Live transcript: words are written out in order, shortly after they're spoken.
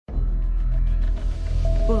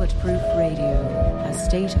Bulletproof Radio, a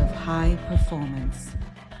state of high performance.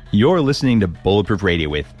 You're listening to Bulletproof Radio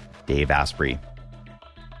with Dave Asprey.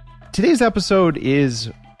 Today's episode is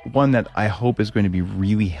one that I hope is going to be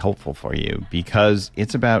really helpful for you because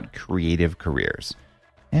it's about creative careers.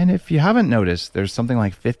 And if you haven't noticed, there's something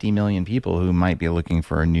like 50 million people who might be looking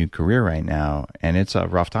for a new career right now, and it's a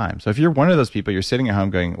rough time. So if you're one of those people, you're sitting at home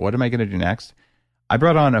going, what am I going to do next? I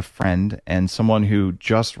brought on a friend and someone who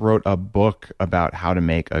just wrote a book about how to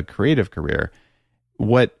make a creative career.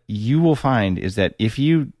 What you will find is that if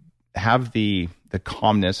you have the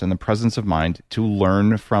calmness and the presence of mind to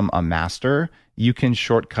learn from a master, you can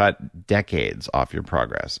shortcut decades off your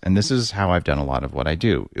progress. And this is how I've done a lot of what I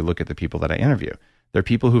do. You look at the people that I interview. They're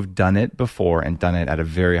people who've done it before and done it at a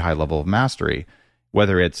very high level of mastery.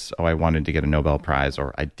 Whether it's, I wanted to get a Nobel Prize,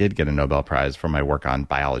 or I did get a Nobel Prize for my work on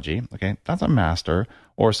biology. Okay, that's a master.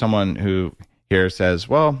 Or someone who here says,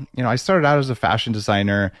 well, I started out as a fashion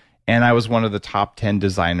designer and I was one of the top 10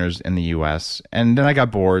 designers in the US. And then I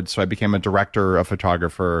got bored, so I became a director, a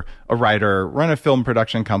photographer, a writer, run a film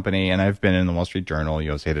production company, and I've been in the Wall Street Journal,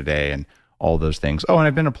 USA Today, and all those things. Oh, and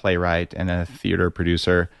I've been a playwright and a theater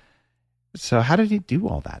producer. So how did he do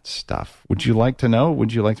all that stuff? Would you like to know?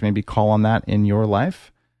 Would you like to maybe call on that in your life?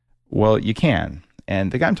 Well, you can.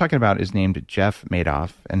 And the guy I'm talking about is named Jeff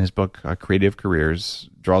Madoff, and his book, Creative Careers,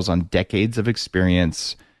 draws on decades of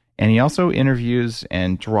experience. And he also interviews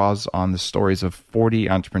and draws on the stories of 40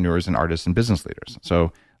 entrepreneurs and artists and business leaders.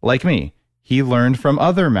 So like me, he learned from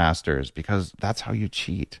other masters because that's how you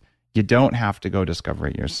cheat. You don't have to go discover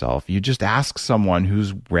it yourself. You just ask someone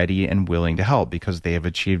who's ready and willing to help because they have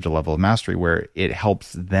achieved a level of mastery where it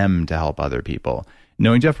helps them to help other people.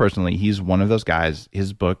 Knowing Jeff personally, he's one of those guys.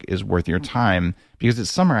 His book is worth your time because it's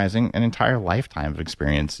summarizing an entire lifetime of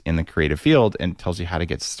experience in the creative field and tells you how to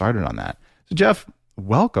get started on that. So Jeff,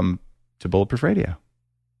 welcome to Bulletproof Radio.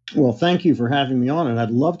 Well, thank you for having me on, and I'd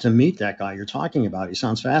love to meet that guy you're talking about. He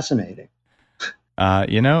sounds fascinating.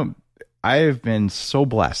 I've been so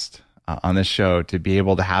blessed on this show to be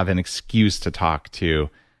able to have an excuse to talk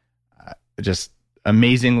to just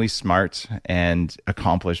amazingly smart and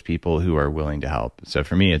accomplished people who are willing to help. So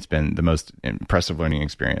for me, it's been the most impressive learning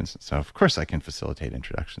experience. So of course I can facilitate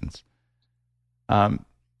introductions.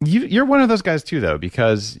 You're one of those guys too, though,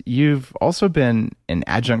 because you've also been an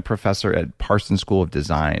adjunct professor at Parsons School of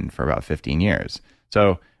Design for about 15 years.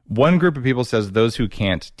 So one group of people says those who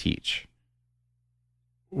can't teach.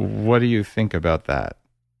 What do you think about that?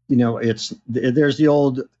 There's what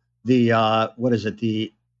is it?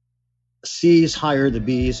 The C's hire the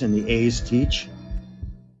B's and the A's teach.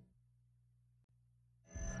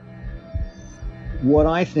 What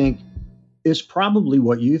I think is probably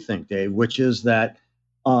what you think, Dave, which is that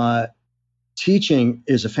teaching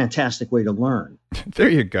is a fantastic way to learn. There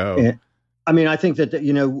you go. I think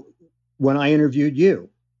that, when I interviewed you,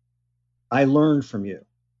 I learned from you.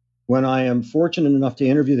 When I am fortunate enough to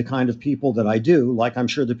interview the kind of people that I do, like I'm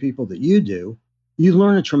sure the people that you do, you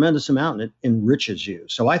learn a tremendous amount and it enriches you.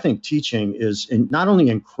 So I think teaching is not only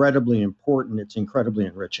incredibly important, it's incredibly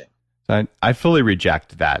enriching. So I fully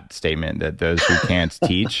reject that statement that those who can't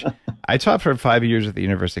teach. I taught for 5 years at the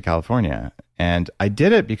University of California, and I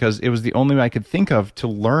did it because it was the only way I could think of to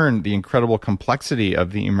learn the incredible complexity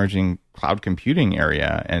of the emerging cloud computing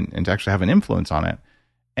area and to actually have an influence on it.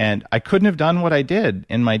 And I couldn't have done what I did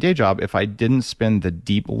in my day job if I didn't spend the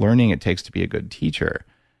deep learning it takes to be a good teacher.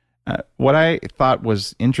 What I thought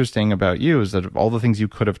was interesting about you is that of all the things you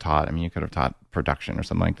could have taught, you could have taught production or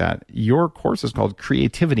something like that. Your course is called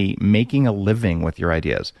Creativity, Making a Living with Your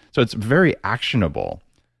Ideas. So it's very actionable.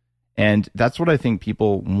 And that's what I think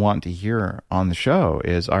people want to hear on the show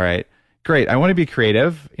is, all right, great, I want to be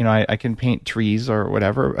creative. I can paint trees or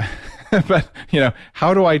whatever. But,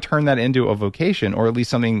 how do I turn that into a vocation or at least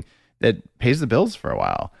something that pays the bills for a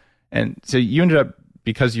while? And so you ended up,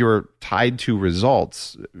 because you were tied to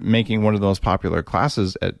results, making one of the most popular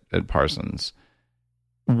classes at Parsons.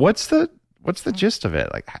 What's the gist of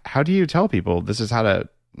it? Like, how do you tell people this is how to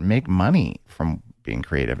make money from being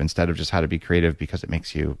creative instead of just how to be creative because it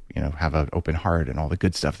makes you, have an open heart and all the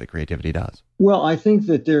good stuff that creativity does? Well, I think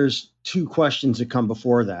that there's two questions that come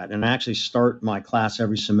before that. And I actually start my class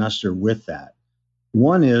every semester with that.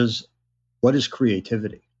 One is, what is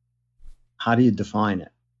creativity? How do you define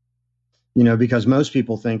it? Because most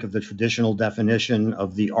people think of the traditional definition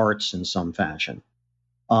of the arts in some fashion.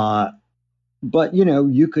 But,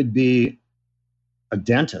 you could be a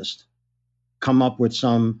dentist, come up with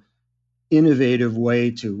some innovative way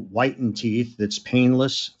to whiten teeth that's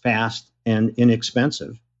painless, fast, and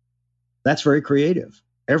inexpensive. That's very creative.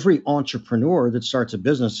 Every entrepreneur that starts a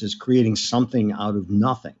business is creating something out of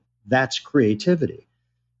nothing. That's creativity.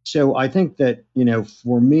 So I think that,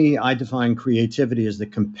 for me, I define creativity as the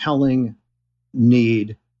compelling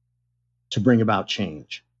need to bring about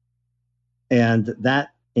change. And that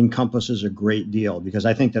encompasses a great deal because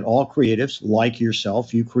I think that all creatives, like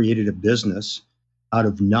yourself, you created a business out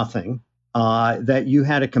of nothing, that you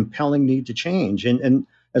had a compelling need to change. And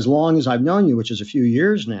as long as I've known you, which is a few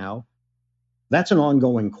years now, that's an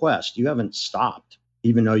ongoing quest. You haven't stopped,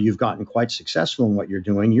 even though you've gotten quite successful in what you're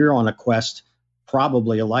doing. You're on a quest,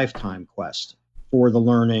 probably a lifetime quest for the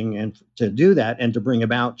learning and to do that and to bring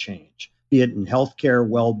about change, be it in healthcare,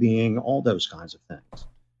 well-being, all those kinds of things.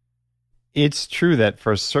 It's true that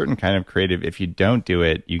for a certain kind of creative, if you don't do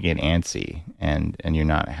it, you get antsy and you're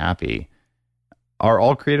not happy. Are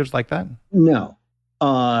all creatives like that? No.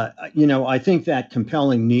 I think that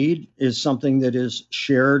compelling need is something that is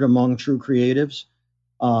shared among true creatives.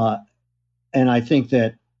 And I think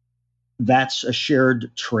that that's a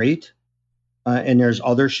shared trait. And there's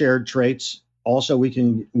other shared traits also we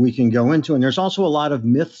can go into. And there's also a lot of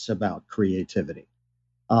myths about creativity.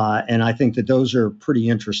 And I think that those are pretty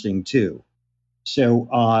interesting too.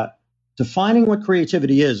 So defining what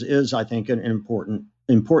creativity is I think, an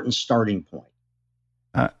important starting point.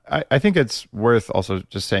 I think it's worth also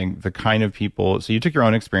just saying the kind of people. So you took your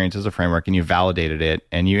own experience as a framework and you validated it,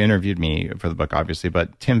 and you interviewed me for the book, obviously.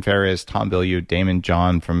 But Tim Ferriss, Tom Bilyeu, Damon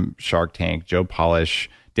John from Shark Tank, Joe Polish,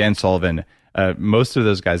 Dan Sullivan, most of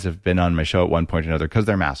those guys have been on my show at one point or another because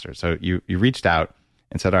they're masters. So you reached out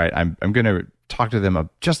and said, all right, I'm going to talk to them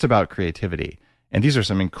just about creativity. And these are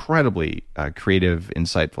some incredibly creative,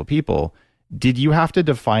 insightful people. Did you have to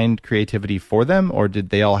define creativity for them, or did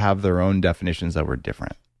they all have their own definitions that were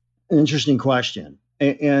different? Interesting question.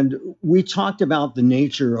 And we talked about the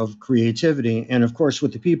nature of creativity. And of course,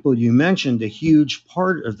 with the people you mentioned, a huge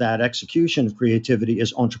part of that execution of creativity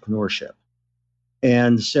is entrepreneurship.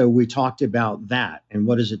 And so we talked about that and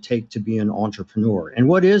what does it take to be an entrepreneur and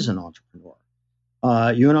what is an entrepreneur?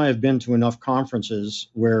 You and I have been to enough conferences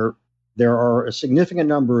where there are a significant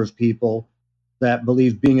number of people that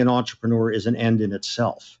believe being an entrepreneur is an end in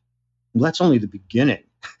itself. Well, that's only the beginning.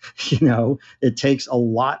 It takes a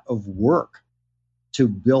lot of work to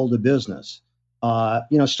build a business.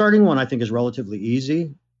 Starting one I think is relatively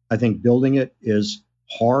easy. I think building it is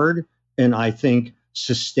hard. And I think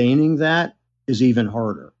sustaining that is even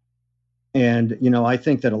harder. And, I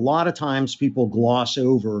think that a lot of times people gloss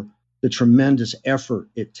over the tremendous effort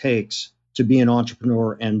it takes to be an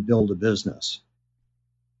entrepreneur and build a business.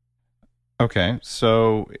 Okay,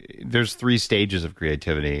 so there's 3 stages of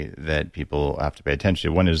creativity that people have to pay attention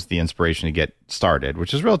to. One is the inspiration to get started,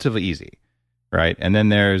 which is relatively easy, right? And then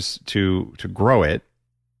there's to grow it,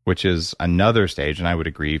 which is another stage. And I would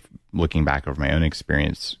agree, looking back over my own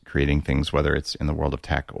experience creating things, whether it's in the world of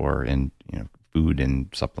tech or in food and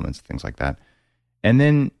supplements, things like that. And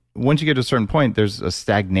then once you get to a certain point, there's a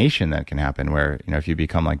stagnation that can happen where, if you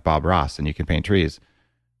become like Bob Ross and you can paint trees,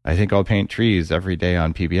 I think I'll paint trees every day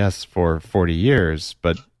on PBS for 40 years.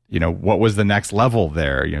 But, what was the next level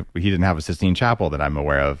there? He didn't have a Sistine Chapel that I'm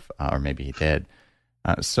aware of, or maybe he did.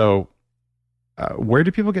 So where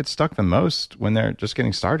do people get stuck the most when they're just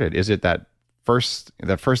getting started? Is it that first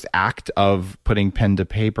act of putting pen to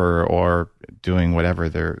paper or doing whatever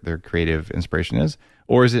their creative inspiration is?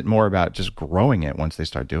 Or is it more about just growing it once they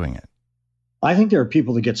start doing it? I think there are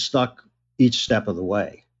people that get stuck each step of the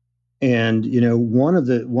way. And, one of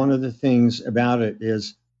the things about it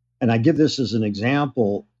is, and I give this as an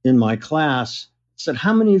example in my class, said,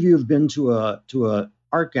 how many of you have been to a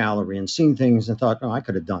art gallery and seen things and thought, oh, I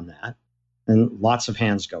could have done that? And lots of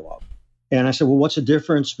hands go up. And I said, well, what's the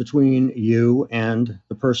difference between you and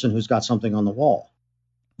the person who's got something on the wall?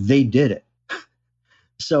 They did it.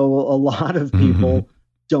 So a lot of people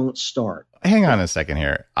don't start. Hang on a second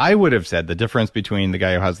here. I would have said the difference between the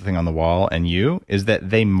guy who has the thing on the wall and you is that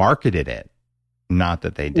they marketed it, not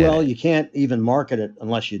that they did. Well, you can't even market it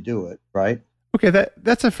unless you do it, right? Okay,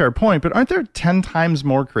 that's a fair point, but aren't there 10 times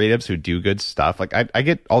more creatives who do good stuff? Like I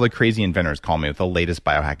get all the crazy inventors call me with the latest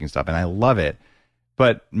biohacking stuff, and I love it.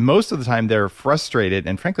 But most of the time they're frustrated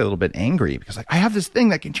and frankly a little bit angry because I have this thing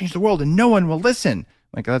that can change the world and no one will listen.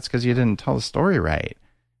 Like, that's because you didn't tell the story right.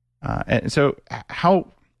 And so how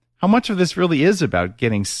much of this really is about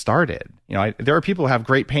getting started? There are people who have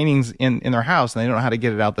great paintings in their house and they don't know how to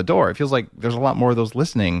get it out the door. It feels like there's a lot more of those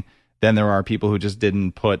listening than there are people who just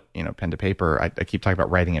didn't put, pen to paper. I keep talking about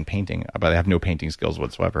writing and painting, but I have no painting skills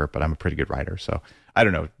whatsoever, but I'm a pretty good writer. So I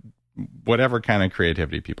don't know, whatever kind of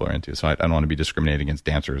creativity people are into. So I don't want to be discriminating against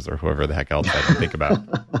dancers or whoever the heck else I can think about.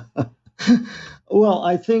 Well,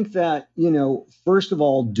 I think that, first of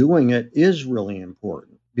all, doing it is really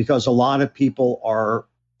important because a lot of people are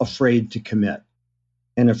afraid to commit.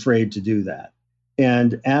 and afraid to do that.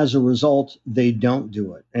 And as a result, they don't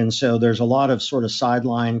do it. And so there's a lot of sort of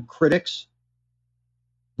sideline critics.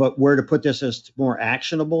 But where to put this as more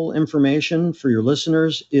actionable information for your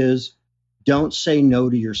listeners is don't say no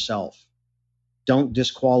to yourself. Don't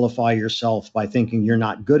disqualify yourself by thinking you're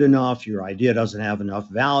not good enough, your idea doesn't have enough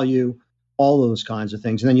value, all those kinds of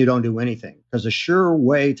things. And then you don't do anything. Because a sure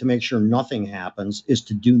way to make sure nothing happens is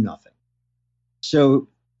to do nothing. So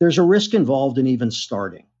there's a risk involved in even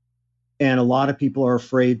starting. And a lot of people are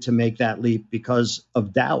afraid to make that leap because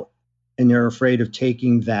of doubt. And they're afraid of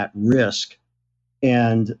taking that risk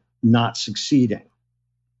and not succeeding.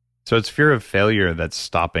 So it's fear of failure that's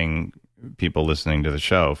stopping people listening to the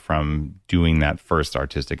show from doing that first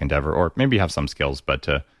artistic endeavor, or maybe you have some skills, but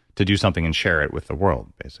to do something and share it with the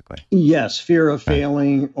world, basically. Yes, fear of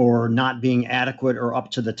failing or not being adequate or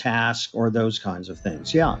up to the task or those kinds of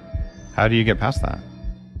things. Yeah. How do you get past that?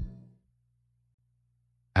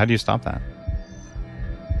 How do you stop that?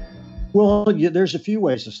 Well, there's a few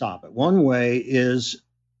ways to stop it. One way is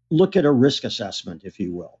look at a risk assessment, if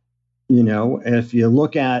you will. You know, if you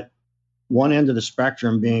look at one end of the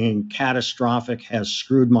spectrum being catastrophic, has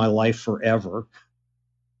screwed my life forever,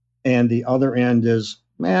 and the other end is,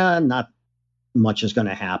 not much is going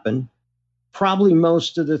to happen. Probably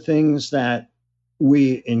most of the things that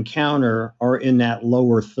we encounter are in that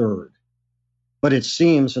lower third. But it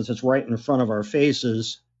seems, since it's right in front of our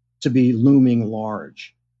faces, to be looming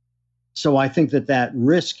large. So I think that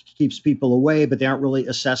risk keeps people away, but they aren't really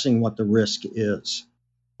assessing what the risk is.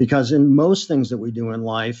 Because in most things that we do in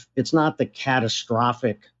life, it's not the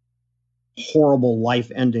catastrophic, horrible,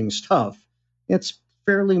 life-ending stuff. It's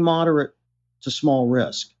fairly moderate to small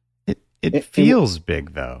risk. It feels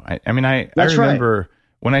big, though. I remember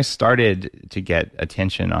when I started to get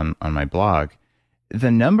attention on my blog, the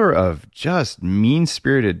number of just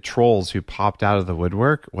mean-spirited trolls who popped out of the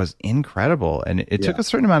woodwork was incredible. And it took a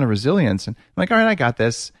certain amount of resilience. And I'm like, all right, I got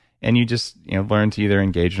this. And you just learn to either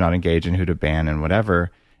engage or not engage and who to ban and whatever.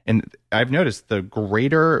 And I've noticed the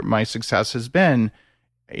greater my success has been,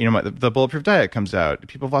 the Bulletproof Diet comes out.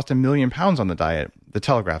 People have lost 1 million pounds on the diet. The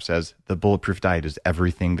Telegraph says the Bulletproof Diet is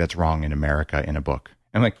everything that's wrong in America in a book.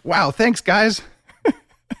 I'm like, wow, thanks, guys.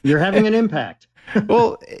 You're having an impact.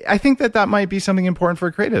 Well, I think that might be something important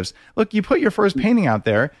for creatives. Look, you put your first painting out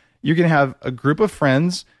there, you can have a group of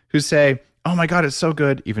friends who say, oh my God, it's so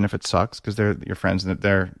good, even if it sucks, because they're your friends and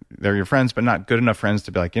they're your friends, but not good enough friends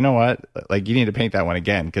to be like, you know what? Like, you need to paint that one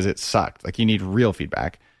again because it sucked. Like, you need real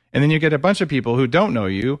feedback. And then you get a bunch of people who don't know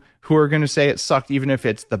you who are going to say it sucked, even if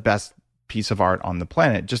it's the best piece of art on the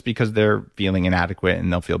planet, just because they're feeling inadequate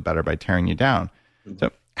and they'll feel better by tearing you down. Mm-hmm.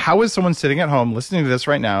 So how is someone sitting at home listening to this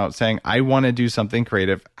right now saying, I want to do something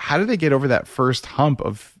creative? How do they get over that first hump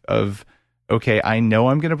of okay, I know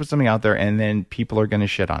I'm going to put something out there and then people are going to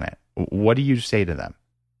shit on it? What do you say to them?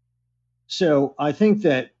 So I think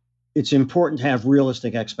that it's important to have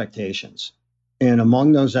realistic expectations. And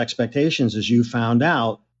among those expectations, as you found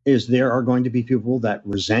out, is there are going to be people that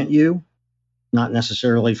resent you, not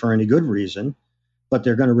necessarily for any good reason, but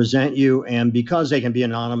they're going to resent you. And because they can be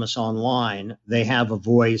anonymous online, they have a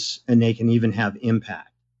voice and they can even have impact.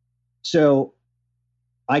 So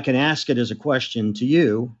I can ask it as a question to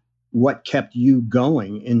you, what kept you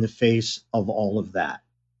going in the face of all of that?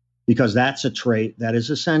 Because that's a trait that is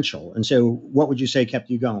essential. And so what would you say kept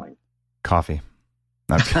you going? Coffee.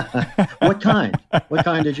 What kind? What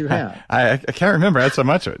kind did you have? I can't remember. I had so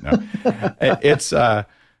much of it. No, it's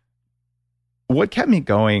what kept me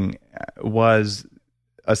going was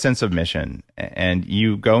a sense of mission. And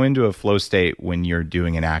you go into a flow state when you're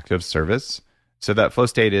doing an act of service. So that flow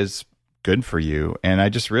state is good for you. And I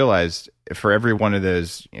just realized for every one of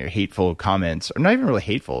those hateful comments, or not even really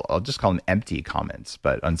hateful, I'll just call them empty comments,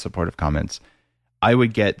 but unsupportive comments, I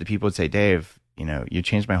would get the people would say, Dave, you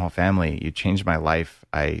changed my whole family. You changed my life.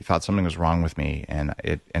 I thought something was wrong with me and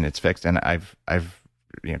it's fixed. And I've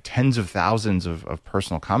tens of thousands of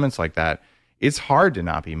personal comments like that. It's hard to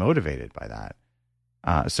not be motivated by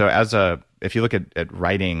that. So if you look at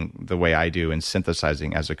writing the way I do and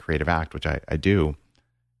synthesizing as a creative act, which I do,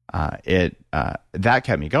 that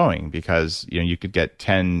kept me going because, you could get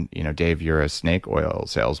 10, Dave, you're a snake oil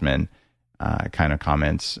salesman, kind of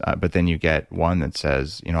comments. But then you get one that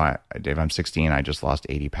says, Dave, I'm 16. I just lost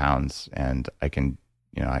 80 pounds and I can,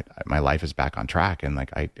 my life is back on track. And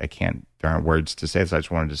like, I can't, there aren't words to say this. I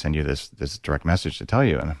just wanted to send you this direct message to tell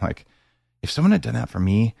you. And I'm like, if someone had done that for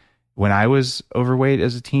me when I was overweight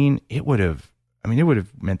as a teen, it would have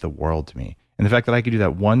meant the world to me. And the fact that I could do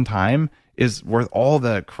that one time is worth all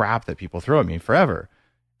the crap that people throw at me forever.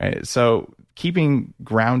 Right? So keeping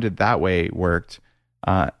grounded that way worked.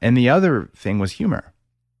 And the other thing was humor.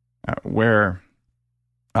 where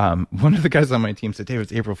one of the guys on my team said, David,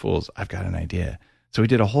 it's April Fool's. I've got an idea. So we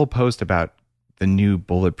did a whole post about the new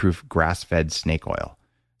bulletproof grass-fed snake oil.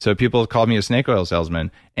 So people called me a snake oil salesman,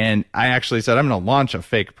 and I actually said, I'm going to launch a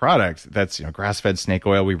fake product that's, grass-fed snake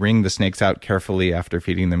oil. We wring the snakes out carefully after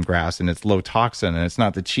feeding them grass, and it's low toxin, and it's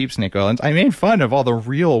not the cheap snake oil. And I made fun of all the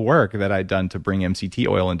real work that I'd done to bring MCT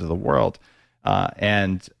oil into the world.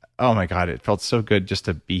 And oh my God, it felt so good just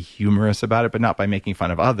to be humorous about it, but not by making fun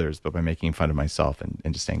of others, but by making fun of myself and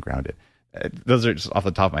just staying grounded. Those are just off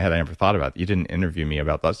the top of my head. I never thought about it. You didn't interview me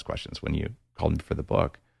about those questions when you called me for the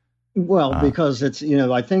book. Well, because it's,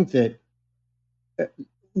 I think that,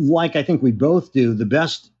 like I think we both do, the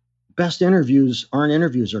best interviews aren't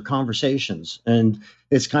interviews, or conversations. And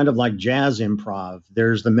it's kind of like jazz improv.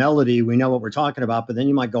 There's the melody, we know what we're talking about, but then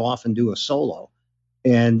you might go off and do a solo.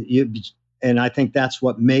 And I think that's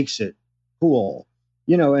what makes it cool.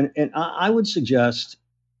 And I would suggest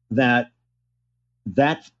that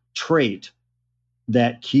trait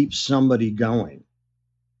that keeps somebody going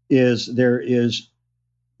is there is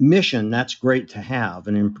mission. That's great to have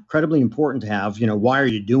and incredibly important to have. Why are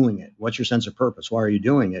you doing it? What's your sense of purpose? Why are you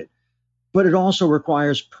doing it? But it also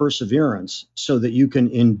requires perseverance so that you can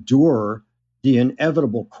endure the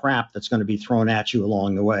inevitable crap that's going to be thrown at you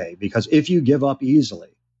along the way. Because if you give up easily,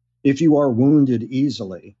 if you are wounded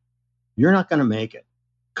easily, you're not going to make it,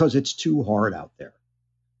 because it's too hard out there.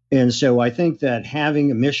 And so I think that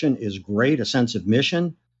having a mission is great, a sense of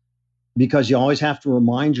mission, because you always have to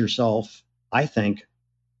remind yourself, I think,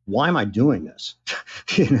 why am I doing this?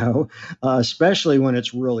 Especially when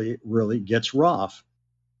it's really, really gets rough.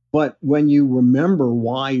 But when you remember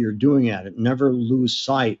why you're doing it, never lose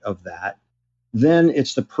sight of that, then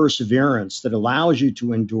it's the perseverance that allows you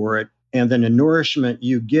to endure it. And then the nourishment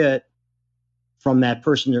you get from that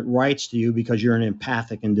person that writes to you, because you're an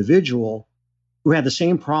empathic individual who had the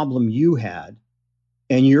same problem you had,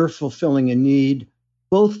 and you're fulfilling a need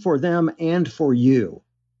both for them and for you.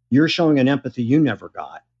 You're showing an empathy you never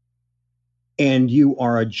got. And you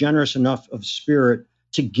are a generous enough of spirit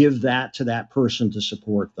to give that to that person to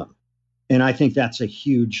support them. And I think that's a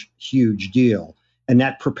huge, huge deal. And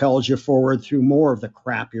that propels you forward through more of the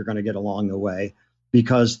crap you're going to get along the way,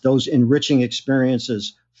 because those enriching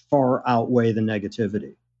experiences far outweigh the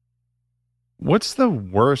negativity. What's the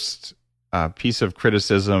worst piece of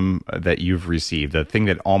criticism that you've received, the thing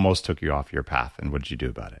that almost took you off your path, and what did you do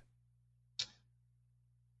about it?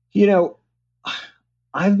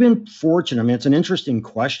 I've been fortunate. I mean, it's an interesting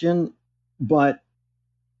question, but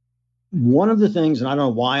one of the things, and I don't know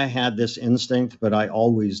why I had this instinct, but I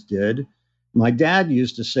always did. My dad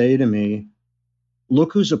used to say to me,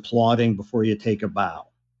 look who's applauding before you take a bow.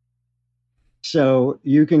 So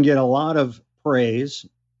you can get a lot of praise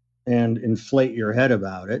and inflate your head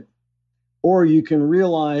about it, or you can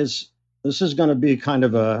realize this is going to be kind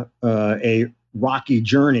of a rocky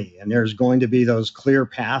journey, and there's going to be those clear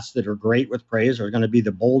paths that are great with praise. There are going to be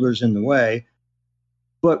the boulders in the way.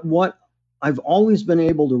 But what I've always been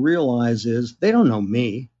able to realize is they don't know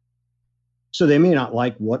me. So they may not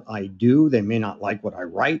like what I do. They may not like what I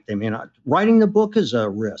write. They may not. Writing the book is a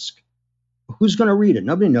risk. Who's going to read it?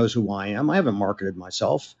 Nobody knows who I am. I haven't marketed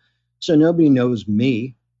myself. So nobody knows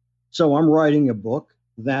me. So I'm writing a book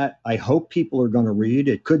that I hope people are going to read.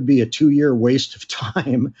 It could be a 2-year waste of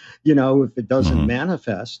time, if it doesn't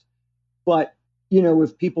manifest. But,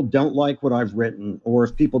 if people don't like what I've written, or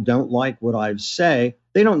if people don't like what I say,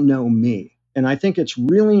 they don't know me. And I think it's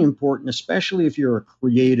really important, especially if you're a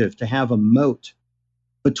creative, to have a moat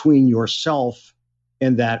between yourself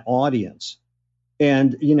and that audience.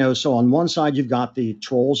 And, so on one side, you've got the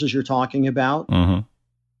trolls, as you're talking about.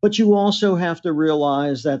 But you also have to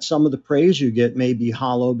realize that some of the praise you get may be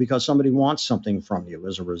hollow because somebody wants something from you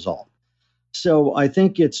as a result. So I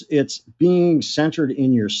think it's being centered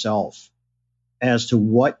in yourself as to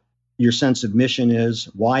what your sense of mission is,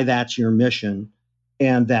 why that's your mission,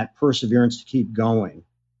 and that perseverance to keep going.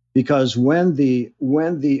 Because when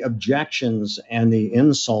the objections and the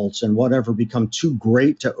insults and whatever become too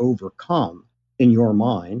great to overcome in your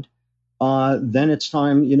mind, then it's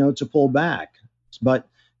time, to pull back. But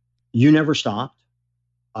you never stopped.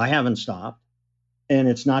 I haven't stopped. And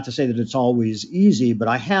it's not to say that it's always easy, but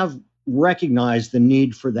I have recognized the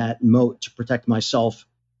need for that moat to protect myself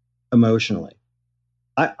emotionally.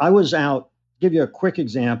 I was out, give you a quick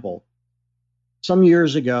example. Some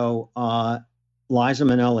years ago, Liza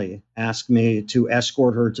Minnelli asked me to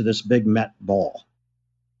escort her to this big Met ball.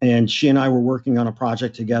 And she and I were working on a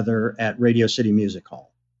project together at Radio City Music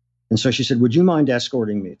Hall. And so she said, would you mind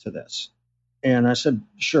escorting me to this? And I said,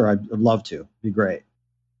 sure, I'd love to. It'd be great.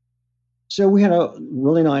 So we had a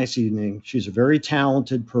really nice evening. She's a very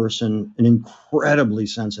talented person, an incredibly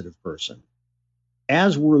sensitive person.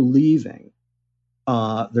 As we're leaving,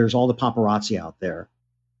 there's all the paparazzi out there,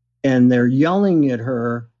 and they're yelling at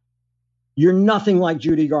her, "You're nothing like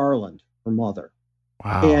Judy Garland," her mother.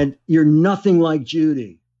 Wow. And "You're nothing like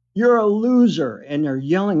Judy. You're a loser." And they're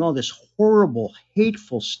yelling all this horrible,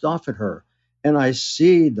 hateful stuff at her. And I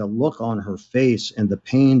see the look on her face and the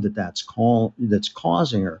pain that's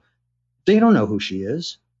causing her. They don't know who she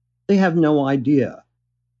is. They have no idea.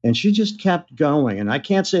 And she just kept going. And I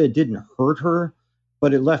can't say it didn't hurt her,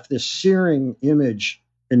 but it left this searing image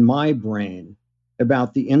in my brain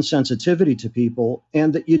about the insensitivity to people,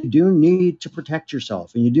 and that you do need to protect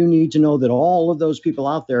yourself. And you do need to know that all of those people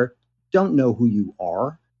out there don't know who you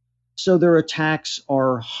are. So their attacks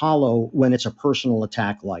are hollow when it's a personal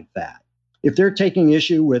attack like that. If they're taking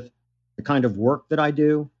issue with the kind of work that I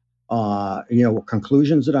do,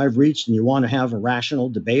 conclusions that I've reached, and you want to have a rational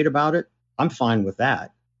debate about it, I'm fine with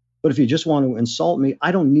that. But if you just want to insult me,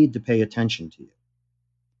 I don't need to pay attention to you.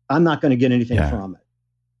 I'm not going to get anything from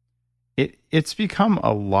it. It's become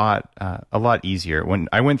a lot easier. When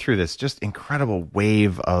I went through this just incredible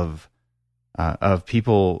wave of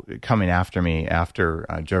people coming after me after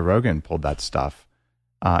Joe Rogan pulled that stuff,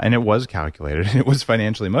 and it was calculated and it was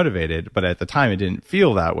financially motivated, but at the time it didn't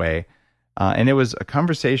feel that way. And it was a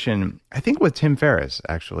conversation, I think, with Tim Ferriss,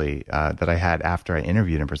 actually, that I had after I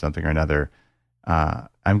interviewed him for something or another.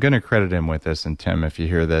 I'm going to credit him with this. And Tim, if you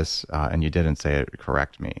hear this and you didn't say it,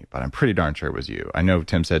 correct me. But I'm pretty darn sure it was you. I know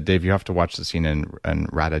Tim said, "Dave, you have to watch the scene in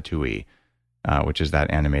Ratatouille," which is that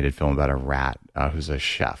animated film about a rat who's a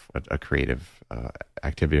chef, a creative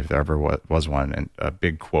activity, if there ever was one. And a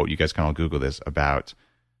big quote, you guys can all Google this, about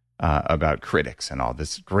critics and all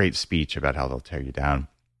this great speech about how they'll tear you down.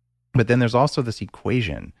 But then there's also this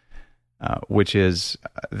equation, which is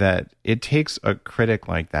that it takes a critic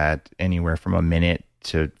like that anywhere from a minute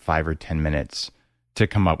to 5 or 10 minutes to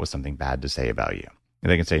come up with something bad to say about you.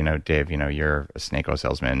 They can say, "Dave, you're a snake oil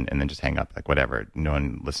salesman," and then just hang up, like, whatever. No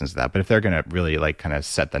one listens to that. But if they're going to really kind of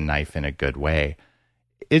set the knife in a good way,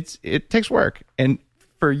 it takes work. And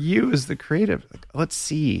for you as the creative, let's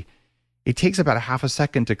see, it takes about a half a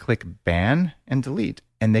second to click ban and delete,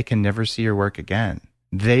 and they can never see your work again.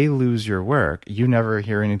 They lose your work. You never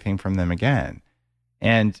hear anything from them again.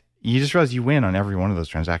 And you just realize you win on every one of those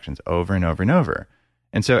transactions over and over and over.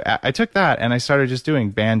 And so I took that and I started just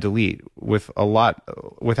doing ban delete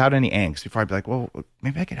without any angst, before I'd be like, well,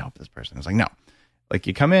 maybe I could help this person. I was like, no. Like,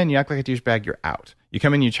 you come in, you act like a douchebag, you're out. You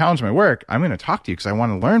come in, you challenge my work, I'm going to talk to you because I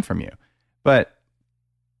want to learn from you. But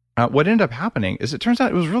what ended up happening is, it turns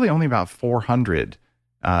out it was really only about 400,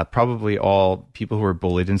 probably all people who were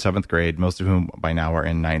bullied in 7th grade, most of whom by now are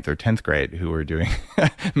in 9th or 10th grade, who were doing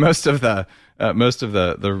most of the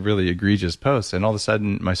really egregious posts. And all of a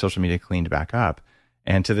sudden, my social media cleaned back up.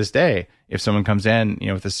 And to this day, if someone comes in,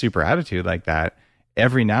 with a super attitude like that,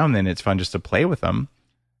 every now and then it's fun just to play with them.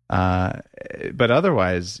 But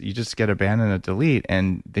otherwise, you just get a ban and a delete,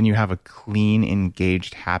 and then you have a clean,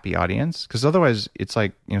 engaged, happy audience. Because otherwise, it's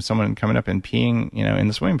like someone coming up and peeing, in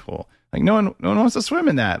the swimming pool. Like, no one wants to swim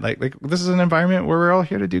in that. Like this is an environment where we're all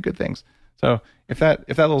here to do good things. So if that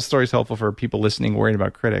little story is helpful for people listening, worried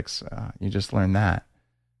about critics, you just learn that.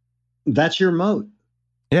 That's your moat.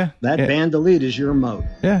 Yeah. That ban delete is your moat.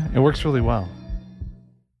 Yeah, it works really well.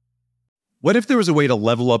 What if there was a way to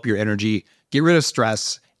level up your energy, get rid of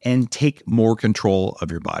stress, and take more control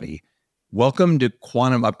of your body? Welcome to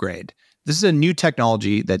Quantum Upgrade. This is a new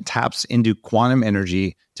technology that taps into quantum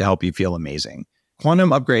energy to help you feel amazing.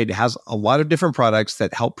 Quantum Upgrade has a lot of different products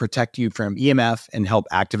that help protect you from EMF and help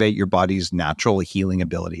activate your body's natural healing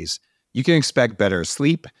abilities. You can expect better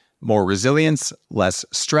sleep, more resilience, less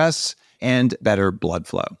stress, and better blood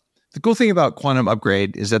flow. The cool thing about Quantum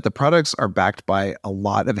Upgrade is that the products are backed by a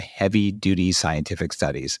lot of heavy-duty scientific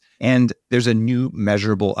studies, and there's a new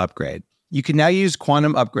measurable upgrade. You can now use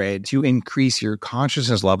Quantum Upgrade to increase your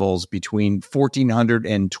consciousness levels between 1400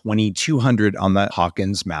 and 2200 on the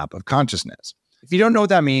Hawkins map of consciousness. If you don't know what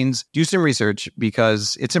that means, do some research,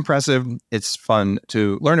 because it's impressive, it's fun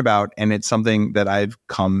to learn about, and it's something that I've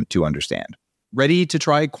come to understand. Ready to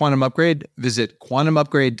try Quantum Upgrade? Visit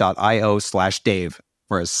quantumupgrade.io/Dave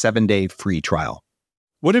for a 7-day free trial.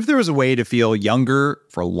 What if there was a way to feel younger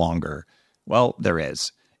for longer? Well, there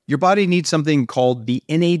is. Your body needs something called the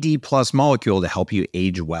NAD+ molecule to help you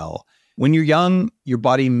age well. When you're young, your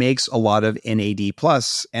body makes a lot of NAD+,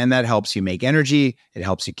 and that helps you make energy, it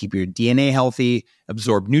helps you keep your DNA healthy,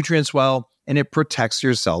 absorb nutrients well, and it protects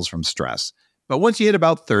your cells from stress. But once you hit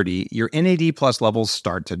about 30, your NAD+ levels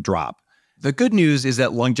start to drop. The good news is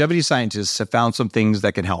that longevity scientists have found some things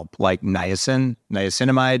that can help, like niacin,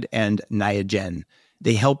 niacinamide, and Niagen.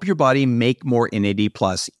 They help your body make more NAD+,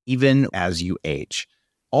 even as you age.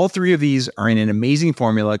 All three of these are in an amazing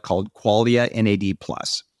formula called Qualia NAD+.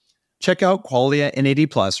 Check out Qualia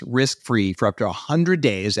NAD+ risk-free for up to 100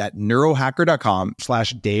 days at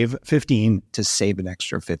neurohacker.com/Dave15 to save an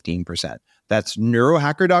extra 15%. That's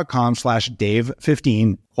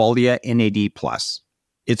neurohacker.com/Dave15, Qualia NAD+.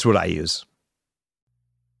 It's what I use.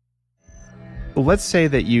 Let's say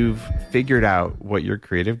that you've figured out what your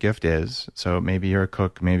creative gift is. So maybe you're a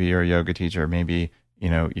cook, maybe you're a yoga teacher, maybe,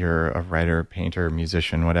 you're a writer, painter,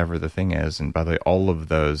 musician, whatever the thing is. And by the way, all of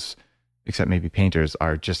those, except maybe painters,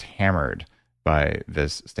 are just hammered by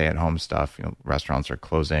this stay-at-home stuff. Restaurants are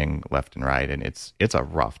closing left and right, and it's a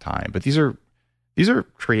rough time. But these are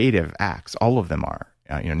creative acts. All of them are.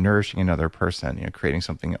 Nourishing another person, creating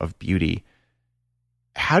something of beauty.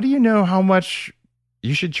 How do you know how much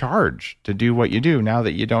you should charge to do what you do now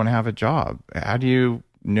that you don't have a job? How do you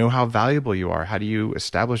know how valuable you are? How do you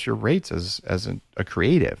establish your rates as a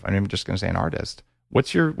creative? I'm just going to say an artist. What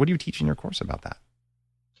do you teach in your course about that?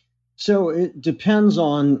 So it depends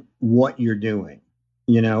on what you're doing,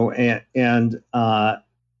 and a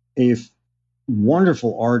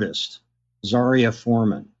wonderful artist, Zaria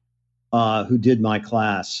Foreman, who did my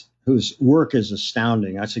class, whose work is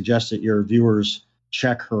astounding. I suggest that your viewers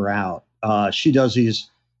check her out. She does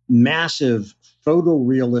these massive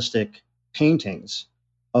photorealistic paintings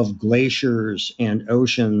of glaciers and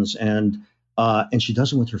oceans, and she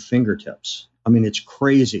does them with her fingertips. I mean, it's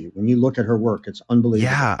crazy. When you look at her work, it's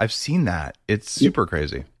unbelievable. Yeah, I've seen that. It's super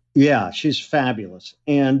crazy. Yeah, she's fabulous.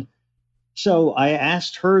 And so I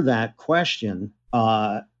asked her that question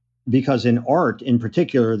because in art in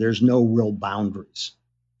particular, there's no real boundaries.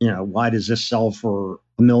 Why does this sell for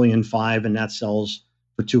 $1.5 million and that sells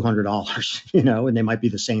for $200, and they might be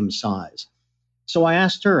the same size. So I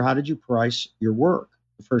asked her, how did you price your work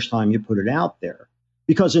the first time you put it out there?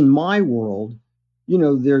 Because in my world,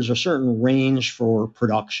 there's a certain range for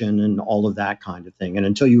production and all of that kind of thing. And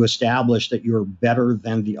until you establish that you're better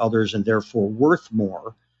than the others and therefore worth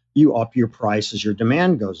more, you up your price as your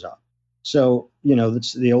demand goes up. So,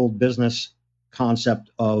 that's the old business concept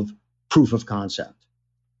of proof of concept.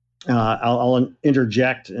 I'll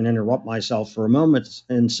interject and interrupt myself for a moment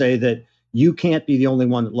and say that you can't be the only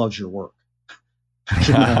one that loves your work.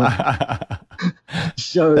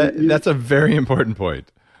 So that's a very important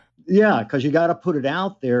point. Yeah, because you got to put it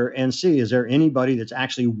out there and see, is there anybody that's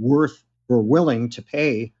actually worth or willing to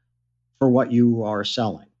pay for what you are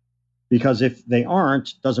selling? Because if they aren't,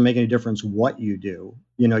 it doesn't make any difference what you do.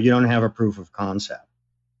 You don't have a proof of concept.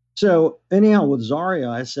 So anyhow, with Zaria,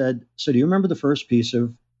 I said, so do you remember the first piece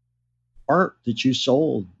of art that you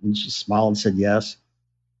sold? And she smiled and said, yes.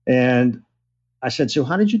 And I said, so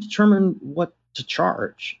how did you determine what to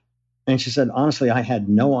charge? And she said, honestly, I had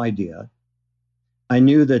no idea. I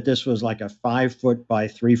knew that this was like a 5-foot by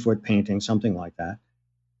 3-foot painting, something like that.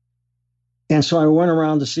 And so I went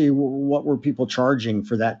around to see what were people charging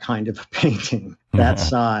for that kind of a painting, that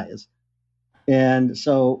size. And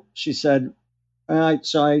so she said,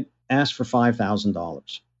 so I asked for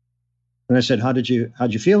 $5,000. And I said, how'd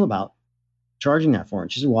you feel about charging that for? And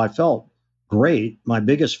she said, well, I felt great. My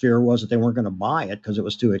biggest fear was that they weren't going to buy it because it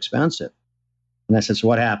was too expensive. And I said, so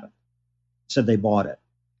what happened? She said, they bought it.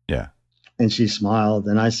 Yeah. And she smiled.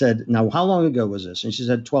 And I said, now, how long ago was this? And she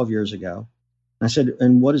said, 12 years ago. And I said,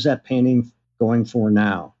 and what is that painting going for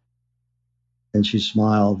now? And she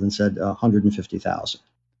smiled and said, 150,000.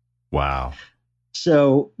 Wow.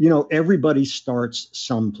 So, everybody starts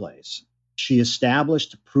someplace. She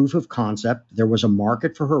established proof of concept. There was a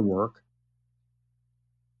market for her work.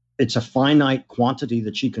 It's a finite quantity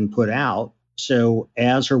that she can put out. So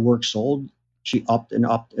as her work sold, she upped and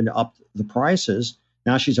upped and upped the prices.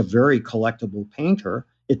 Now she's a very collectible painter.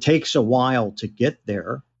 It takes a while to get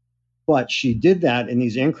there, but she did that in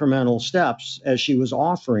these incremental steps as she was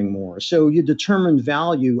offering more. So you determine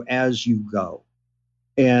value as you go.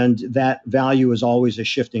 And that value is always a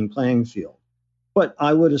shifting playing field. But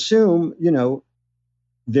I would assume,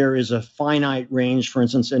 there is a finite range, for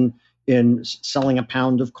instance, in selling a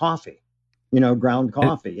pound of coffee, ground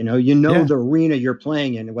coffee. Yeah. The arena you're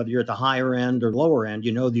playing in, whether you're at the higher end or lower end,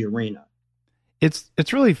 the arena. It's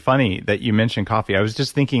really funny that you mentioned coffee. I was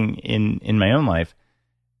just thinking in my own life,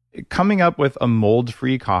 coming up with a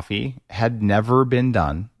mold-free coffee had never been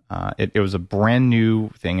done. It was a brand new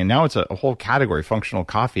thing, and now it's a whole category. Functional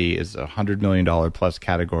coffee is a $100 million plus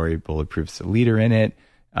category. Bulletproof's a leader in it.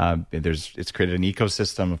 It's created an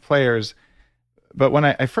ecosystem of players. But when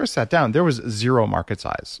I first sat down, there was zero market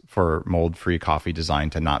size for mold-free coffee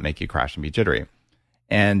designed to not make you crash and be jittery.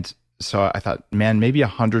 And so I thought, man, maybe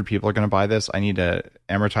 100 people are going to buy this. I need to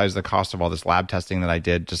amortize the cost of all this lab testing that I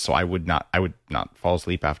did just so I would not fall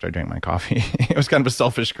asleep after I drank my coffee. It was kind of a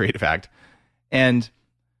selfish creative act. And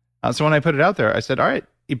so when I put it out there, I said, all right,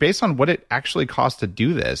 based on what it actually costs to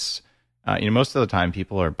do this, most of the time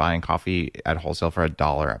people are buying coffee at wholesale for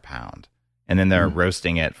 $1 a pound. And then they're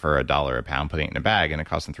roasting it for $1 a pound, putting it in a bag, and it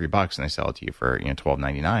costs them $3, and they sell it to you for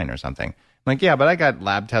 $12.99 or something. I'm like, yeah, but I got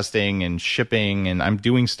lab testing and shipping, and I'm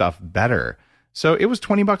doing stuff better. So it was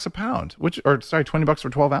 $20 a pound, $20 for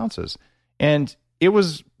 12 ounces, and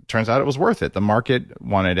turns out it was worth it. The market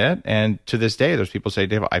wanted it, and to this day, there's people say,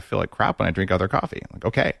 Dave, I feel like crap when I drink other coffee. I'm like,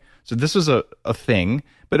 okay, so this was a thing,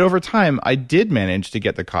 but over time, I did manage to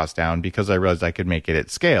get the cost down because I realized I could make it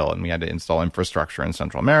at scale, and we had to install infrastructure in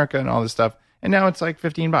Central America and all this stuff. And now it's like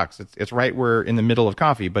 $15. It's right where in the middle of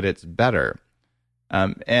coffee, but it's better.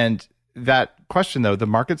 And that question though, the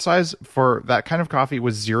market size for that kind of coffee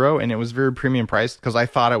was zero, and it was very premium priced because I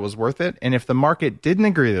thought it was worth it. And if the market didn't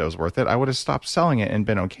agree that it was worth it, I would have stopped selling it and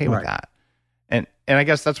been okay with that. And I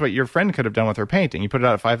guess that's what your friend could have done with her painting. You put it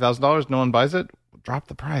out at $5,000, no one buys it, drop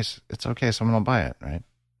the price. It's okay, someone will buy it, right?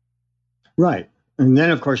 Right. And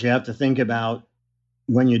then of course you have to think about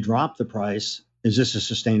when you drop the price, is this a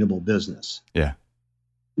sustainable business? Yeah.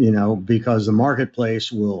 Because the marketplace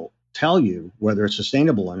will tell you whether it's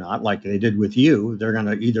sustainable or not. Like they did with you, they're going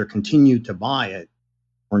to either continue to buy it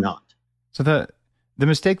or not. So the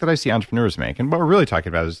mistake that I see entrepreneurs make, and what we're really talking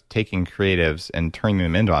about is taking creatives and turning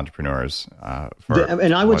them into entrepreneurs.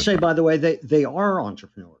 And I would say, by the way, they are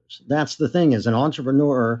entrepreneurs. That's the thing, is an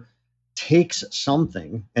entrepreneur takes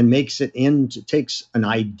something and takes an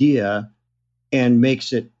idea and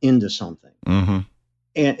makes it into something. Mm-hmm.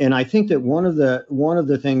 And I think that one of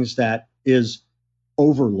the things that is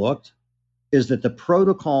overlooked is that the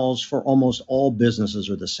protocols for almost all businesses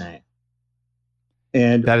are the same.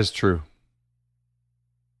 And that is true.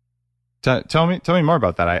 Tell me more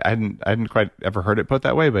about that. I hadn't quite ever heard it put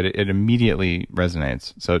that way, but it immediately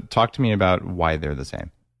resonates. So talk to me about why they're the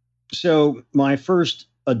same. So my first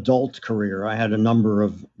adult career, I had a number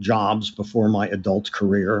of jobs before my adult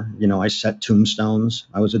career. I set tombstones.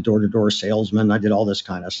 I was a door-to-door salesman. I did all this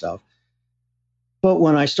kind of stuff. But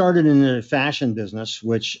when I started in the fashion business,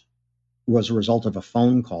 which was a result of a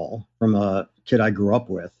phone call from a kid I grew up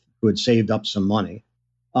with who had saved up some money,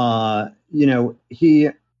 he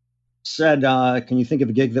said, can you think of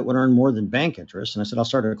a gig that would earn more than bank interest? And I said, I'll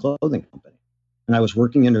start a clothing company. And I was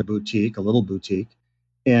working in a little boutique.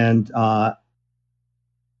 And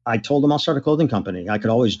I told him I'll start a clothing company. I could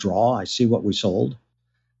always draw. I see what we sold.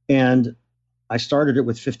 And I started it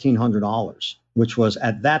with $1,500, which was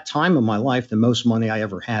at that time of my life, the most money I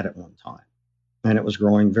ever had at one time. And it was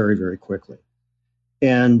growing very, very quickly.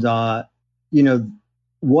 And,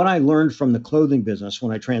 what I learned from the clothing business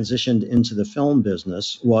when I transitioned into the film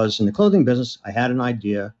business was, in the clothing business, I had an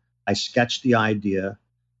idea. I sketched the idea.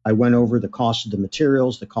 I went over the cost of the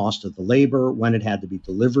materials, the cost of the labor, when it had to be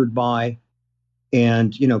delivered by,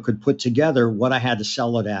 and, could put together what I had to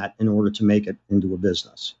sell it at in order to make it into a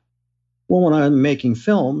business. Well, when I'm making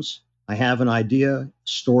films, I have an idea,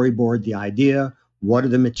 storyboard the idea. What are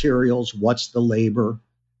the materials? What's the labor?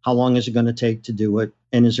 How long is it going to take to do it?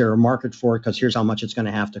 And is there a market for it? Because here's how much it's going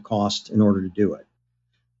to have to cost in order to do it.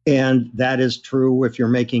 And that is true if you're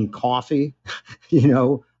making coffee,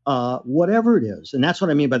 whatever it is. And that's what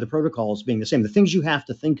I mean by the protocols being the same. The things you have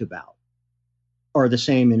to think about are the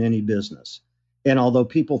same in any business. And although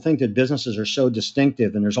people think that businesses are so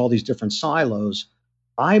distinctive and there's all these different silos,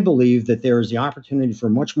 I believe that there is the opportunity for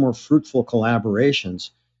much more fruitful collaborations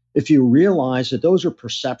if you realize that those are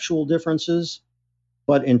perceptual differences,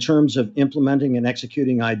 but in terms of implementing and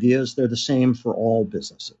executing ideas, they're the same for all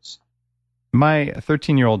businesses. My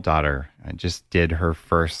 13-year-old daughter just did her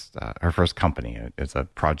first company. It's a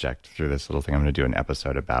project through this little thing. I'm going to do an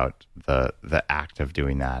episode about the act of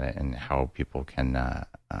doing that and how people can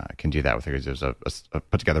do that with her. There's a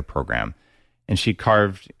put together program, and she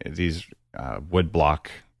carved these wood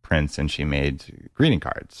block prints, and she made greeting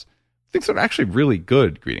cards. Things that are actually really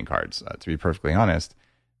good greeting cards, to be perfectly honest.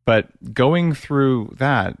 But going through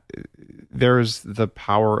that, there's the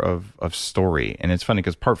power of story. And it's funny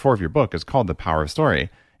because part 4 of your book is called The Power of Story.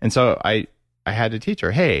 And so I had to teach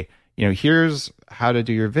her, hey, here's how to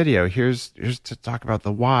do your video. Here's to talk about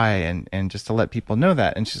the why and just to let people know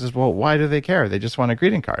that. And she says, well, why do they care? They just want a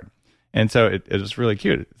greeting card. And so it was really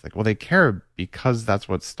cute. It's like, well, they care because that's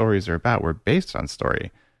what stories are about. We're based on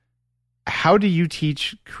story. How do you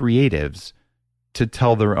teach creatives to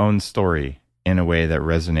tell their own story in a way that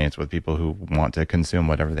resonates with people who want to consume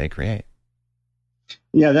whatever they create?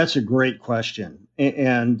 Yeah, that's a great question.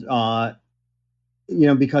 And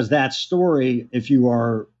because that story, if you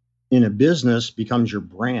are in a business, becomes your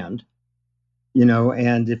brand,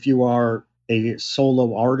 and if you are a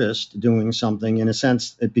solo artist doing something, in a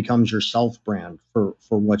sense, it becomes your self brand for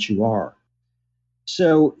what you are.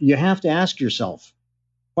 So you have to ask yourself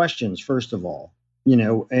questions, first of all,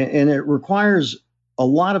 and it requires a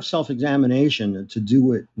lot of self-examination to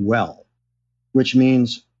do it well, which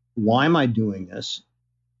means, why am I doing this?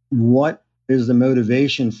 What is the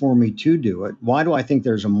motivation for me to do it? Why do I think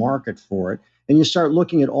there's a market for it? And you start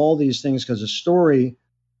looking at all these things, because a story,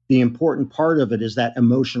 the important part of it is that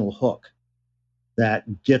emotional hook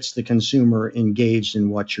that gets the consumer engaged in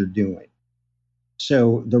what you're doing.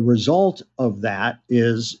 So the result of that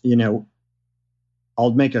is,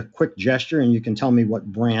 I'll make a quick gesture and you can tell me what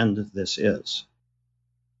brand this is.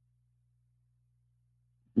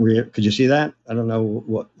 Could you see that? I don't know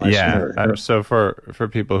what. So for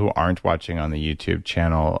people who aren't watching on the YouTube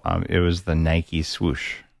channel, it was the Nike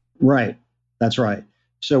swoosh. Right. That's right.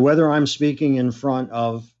 So whether I'm speaking in front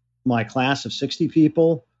of my class of 60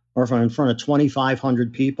 people or if I'm in front of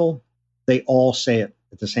 2,500 people, they all say it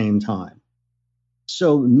at the same time.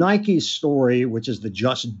 So Nike's story, which is the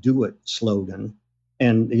 "Just Do It" slogan,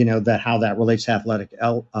 and how that relates to athletic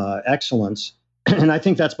excellence. And I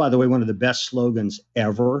think that's, by the way, one of the best slogans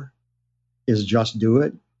ever, is "Just Do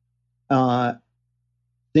It."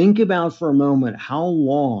 Think about for a moment how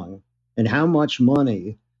long and how much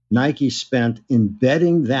money Nike spent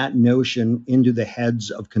embedding that notion into the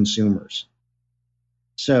heads of consumers.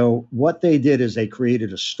 So what they did is they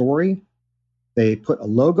created a story. They put a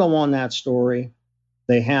logo on that story.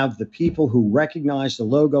 They have the people who recognize the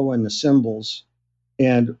logo and the symbols.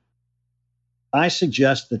 And I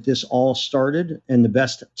suggest that this all started, and the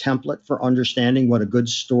best template for understanding what a good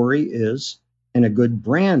story is and a good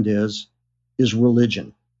brand is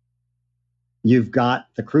religion. You've got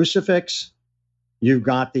the crucifix. You've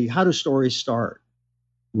got how do stories start?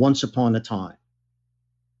 Once upon a time.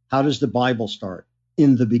 How does the Bible start?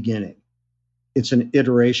 In the beginning. It's an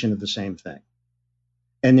iteration of the same thing.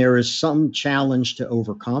 And there is some challenge to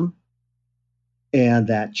overcome. And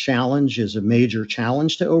that challenge is a major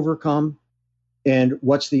challenge to overcome. And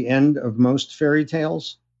what's the end of most fairy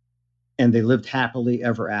tales? And they lived happily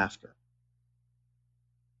ever after.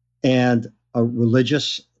 And a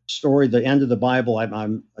religious story, the end of the Bible,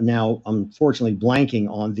 I'm now unfortunately blanking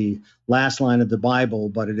on the last line of the Bible,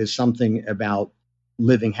 but it is something about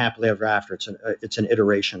living happily ever after. It's an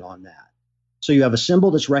iteration on that. So you have a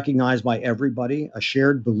symbol that's recognized by everybody, a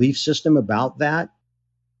shared belief system about that.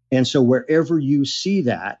 And so wherever you see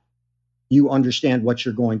that, you understand what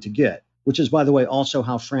you're going to get, which is, by the way, also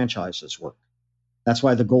how franchises work. That's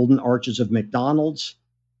why the golden arches of McDonald's,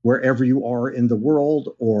 wherever you are in the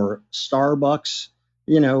world, or Starbucks,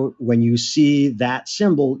 when you see that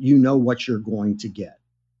symbol, you know what you're going to get.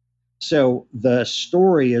 So the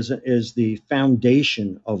story is the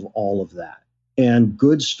foundation of all of that. And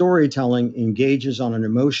good storytelling engages on an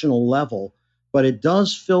emotional level, but it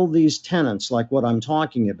does fill these tenets like what I'm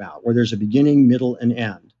talking about, where there's a beginning, middle, and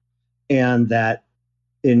end. And that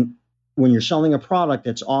when you're selling a product,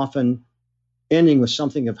 it's often ending with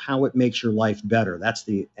something of how it makes your life better.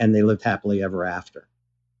 And they lived happily ever after.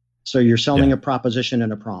 So you're selling a proposition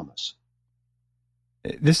and a promise.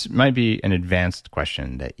 This might be an advanced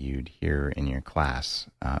question that you'd hear in your class,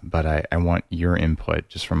 but I want your input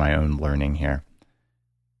just for my own learning here.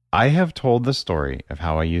 I have told the story of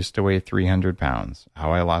how I used to weigh 300 pounds,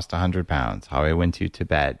 how I lost 100 pounds, how I went to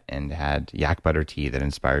Tibet and had yak butter tea that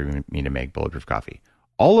inspired me to make bulletproof coffee.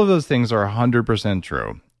 All of those things are 100%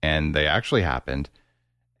 true, and they actually happened.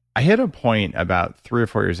 I hit a point about 3 or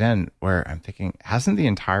 4 years in where I'm thinking, hasn't the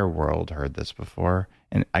entire world heard this before?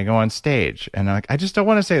 And I go on stage and I'm like, I just don't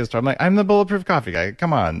want to say this. I'm like, I'm the bulletproof coffee guy.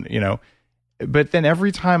 Come on, But then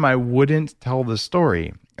every time I wouldn't tell the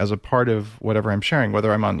story as a part of whatever I'm sharing,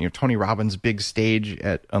 whether I'm on Tony Robbins' big stage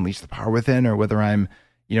at Unleash the Power Within, or whether I'm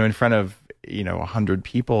in front of 100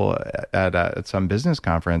 people at some business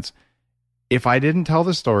conference, if I didn't tell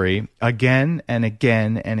the story again and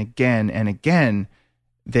again and again and again,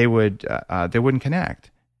 they wouldn't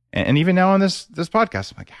connect. And even now on this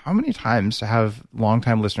podcast, I'm like, how many times have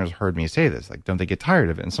longtime listeners heard me say this? Like, don't they get tired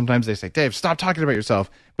of it? And sometimes they say, Dave, stop talking about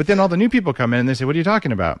yourself. But then all the new people come in and they say, what are you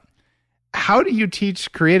talking about? How do you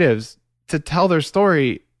teach creatives to tell their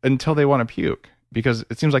story until they want to puke? Because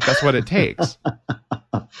it seems like that's what it takes.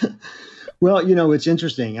 Well, it's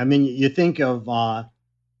interesting. I mean, you think of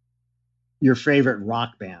your favorite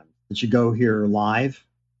rock band that you go hear live.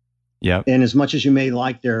 Yep. And as much as you may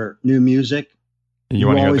like their new music, You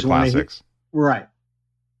want to hear the classics. Right.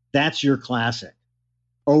 That's your classic.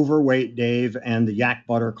 Overweight Dave and the Yak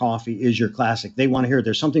Butter Coffee is your classic. They want to hear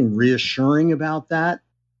there's something reassuring about that.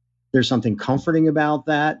 There's something comforting about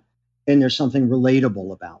that. And there's something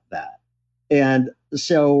relatable about that. And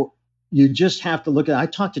so you just have to look at, I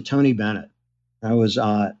talked to Tony Bennett. I was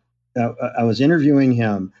interviewing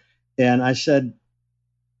him, and I said,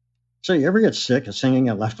 so you ever get sick of singing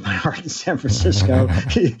I Left My Heart in San Francisco?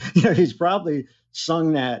 He's probably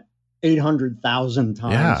sung that 800,000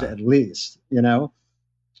 times at least,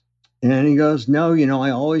 And he goes, no, I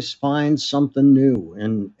always find something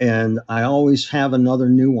new, and I always have another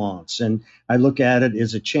nuance. And I look at it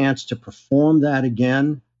as a chance to perform that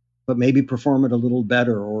again, but maybe perform it a little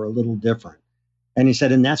better or a little different. And he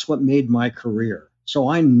said, and that's what made my career. So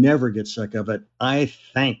I never get sick of it.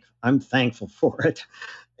 I'm thankful for it.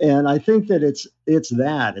 And I think that it's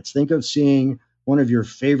that. It's think of seeing one of your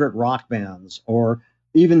favorite rock bands, or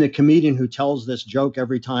even the comedian who tells this joke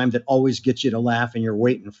every time that always gets you to laugh and you're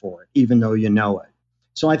waiting for it, even though you know it.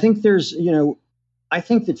 So I think I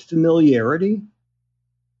think that familiarity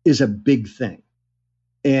is a big thing.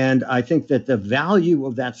 And I think that the value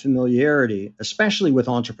of that familiarity, especially with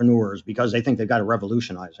entrepreneurs, because they think they've got to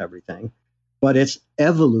revolutionize everything, but it's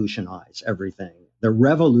evolutionize everything. The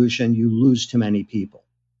revolution, you lose too many people.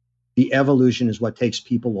 The evolution is what takes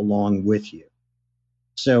people along with you.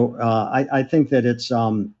 So I think that it's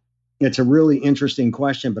a really interesting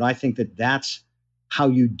question, but I think that that's how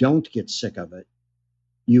you don't get sick of it.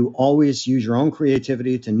 You always use your own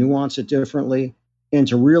creativity to nuance it differently and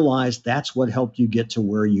to realize that's what helped you get to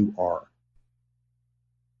where you are.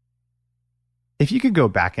 If you could go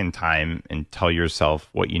back in time and tell yourself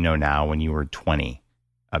what you know now when you were 20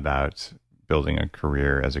 about building a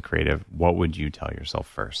career as a creative, what would you tell yourself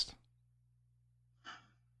first?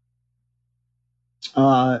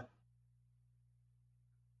 Kind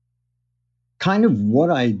of what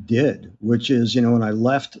I did, which is, when I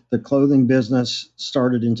left the clothing business,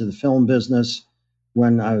 started into the film business,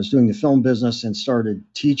 when I was doing the film business and started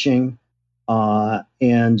teaching,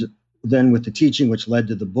 and then with the teaching, which led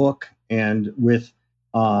to the book, and with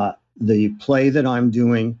the play that I'm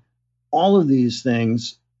doing, all of these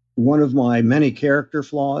things, one of my many character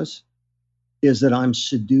flaws is that I'm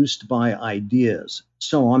seduced by ideas.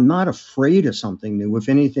 So I'm not afraid of something new. If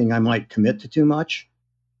anything, I might commit to too much,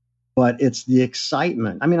 but it's the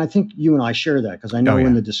excitement. I mean, I think you and I share that, because I know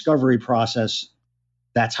in the discovery process,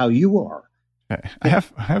 that's how you are. I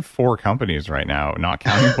have 4 companies right now, not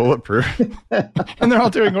counting Bulletproof, and they're all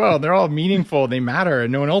doing well. They're all meaningful. They matter,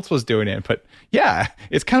 and no one else was doing it. But yeah,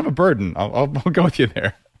 it's kind of a burden. I'll go with you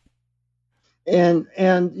there. And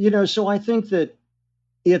so I think that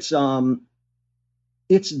it's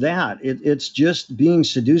just being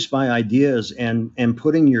seduced by ideas and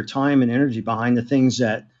putting your time and energy behind the things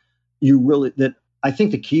that that I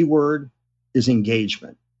think the key word is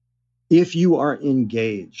engagement. If you are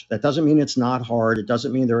engaged, that doesn't mean it's not hard. It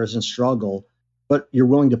doesn't mean there isn't struggle, but you're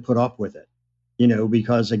willing to put up with it,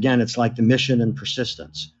 because again, it's like the mission and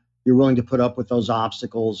persistence. You're willing to put up with those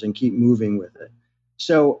obstacles and keep moving with it.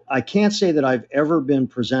 So I can't say that I've ever been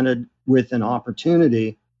presented with an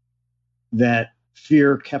opportunity that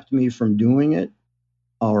fear kept me from doing it,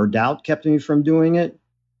 or doubt kept me from doing it.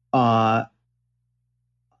 I've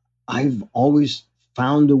always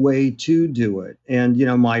found a way to do it. And,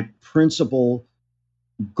 my principal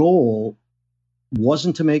goal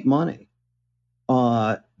wasn't to make money.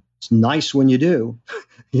 It's nice when you do,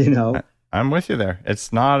 I'm with you there.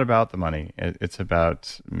 It's not about the money. It's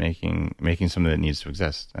about making something that needs to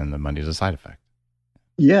exist, and the money is a side effect.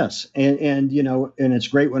 Yes. And it's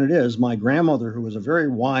great when it is. My grandmother, who was a very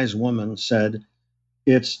wise woman, said,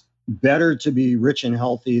 it's better to be rich and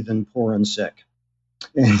healthy than poor and sick.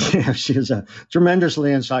 And she was a tremendously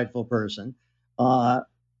insightful person.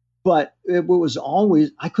 But it was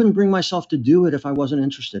always, I couldn't bring myself to do it if I wasn't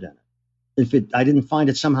interested in it. I didn't find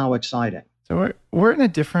it somehow exciting. So we're in a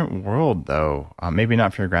different world, though. Maybe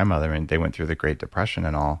not for your grandmother, and they went through the Great Depression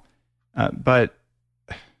and all. But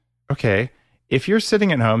okay, if you're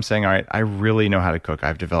sitting at home saying, all right, I really know how to cook.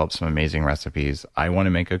 I've developed some amazing recipes. I want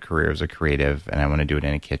to make a career as a creative, and I want to do it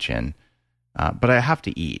in a kitchen. But I have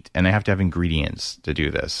to eat, and I have to have ingredients to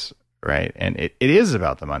do this, right? And it is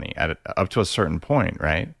about the money up to a certain point,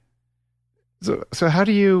 right? So how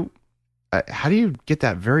do you get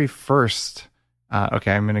that very first?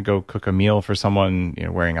 Okay, I'm going to go cook a meal for someone,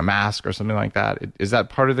 wearing a mask or something like that. Is that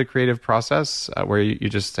part of the creative process where you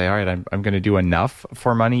just say, all right, I'm going to do enough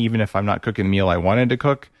for money, even if I'm not cooking the meal I wanted to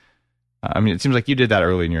cook? I mean, it seems like you did that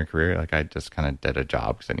early in your career. Like I just kind of did a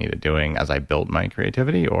job because I needed doing as I built my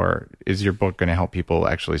creativity. Or is your book going to help people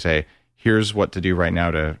actually say, here's what to do right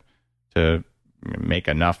now to make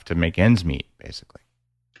enough to make ends meet, basically?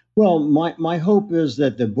 Well, my hope is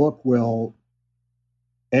that the book will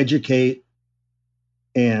educate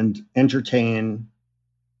and entertain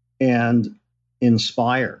and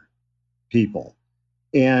inspire people.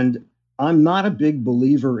 And I'm not a big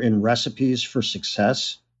believer in recipes for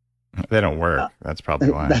success. They don't work. That's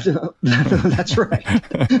probably why. That's right.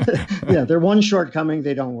 Yeah, they're one shortcoming.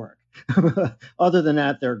 They don't work. Other than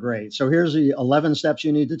that, they're great. So here's the 11 steps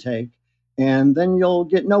you need to take, and then you'll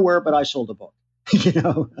get nowhere, but I sold a book.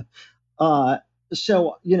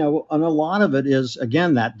 So, and a lot of it is,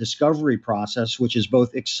 again, that discovery process, which is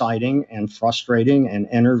both exciting and frustrating and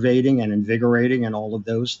enervating and invigorating and all of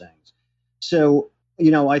those things. So,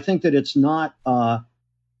 I think that it's not,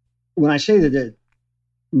 when I say that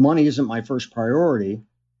money isn't my first priority,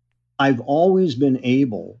 I've always been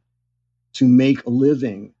able to make a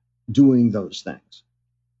living doing those things.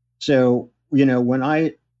 So, when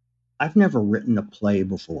I've never written a play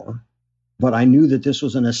before, but I knew that this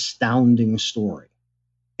was an astounding story.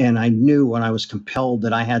 And I knew when I was compelled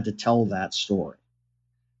that I had to tell that story.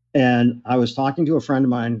 And I was talking to a friend of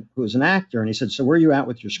mine who was an actor, and he said, so where are you at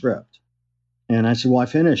with your script? And I said, well, I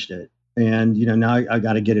finished it. And, now I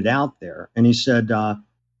got to get it out there. And he said,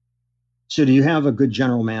 so do you have a good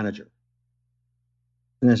general manager?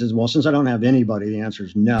 And I said, well, since I don't have anybody, the answer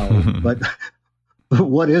is no. but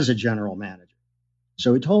what is a general manager?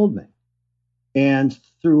 So he told me. And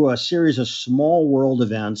through a series of small world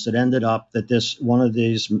events, it ended up that one of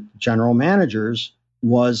these general managers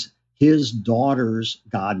was his daughter's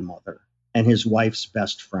godmother and his wife's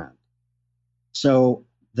best friend. So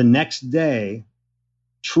the next day,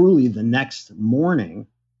 truly the next morning,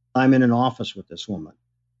 I'm in an office with this woman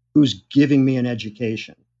who's giving me an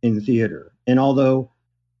education in theater. And although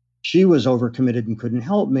she was overcommitted and couldn't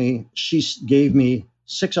help me, she gave me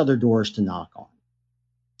 6 other doors to knock on.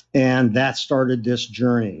 And that started this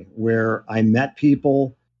journey where I met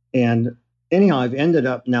people. And anyhow, I've ended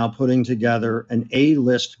up now putting together an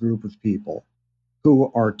A-list group of people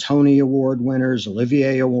who are Tony Award winners,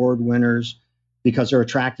 Olivier Award winners, because they're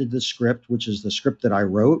attracted to the script, which is the script that I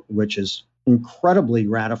wrote, which is incredibly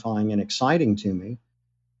gratifying and exciting to me.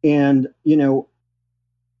 And,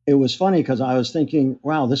 it was funny because I was thinking,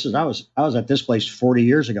 wow, I was at this place 40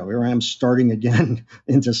 years ago. Here I am starting again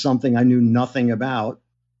into something I knew nothing about.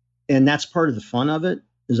 And that's part of the fun of it,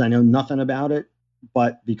 is I know nothing about it.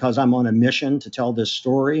 But because I'm on a mission to tell this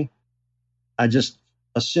story, I just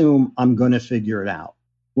assume I'm going to figure it out.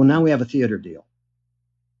 Well, now we have a theater deal.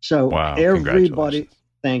 So wow, everybody,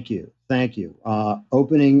 thank you.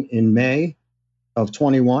 Opening in May of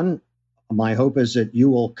 21. My hope is that you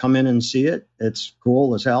will come in and see it. It's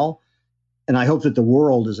cool as hell. And I hope that the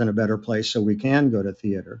world is in a better place so we can go to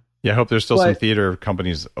theater. Yeah, I hope there's still some theater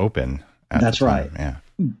companies open. That's right. Yeah.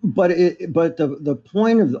 But the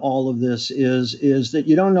point of all of this is that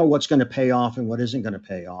you don't know what's going to pay off and what isn't going to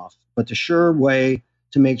pay off. But the sure way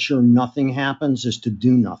to make sure nothing happens is to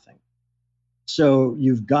do nothing. So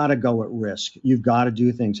you've got to go at risk. You've got to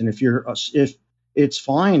do things. And if it's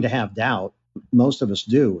fine to have doubt, most of us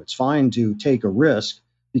do. It's fine to take a risk,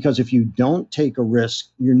 because if you don't take a risk,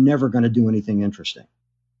 you're never going to do anything interesting.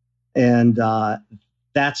 And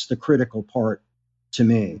that's the critical part to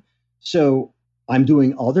me. So I'm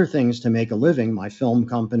doing other things to make a living, my film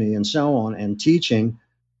company and so on, and teaching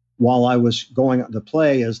while I was going. The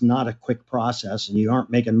play is not a quick process, and you aren't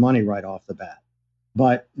making money right off the bat.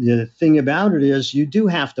 But the thing about it is you do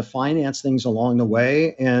have to finance things along the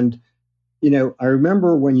way. And, I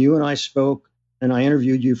remember when you and I spoke and I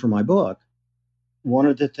interviewed you for my book, one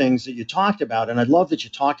of the things that you talked about, and I'd love that you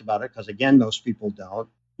talked about it because, again, most people don't.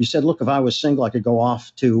 You said, look, if I was single, I could go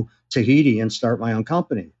off to Tahiti and start my own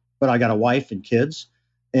company. But I got a wife and kids,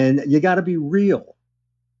 and you got to be real.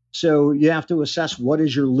 So you have to assess, what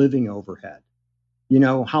is your living overhead?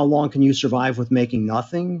 How long can you survive with making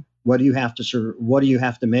nothing? What do you have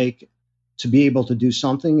to make to be able to do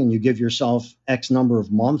something? And you give yourself X number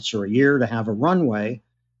of months or a year to have a runway.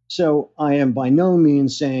 So I am by no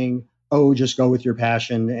means saying, oh, just go with your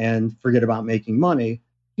passion and forget about making money.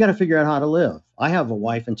 You got to figure out how to live. I have a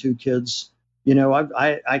wife and 2 kids.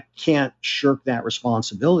 I can't shirk that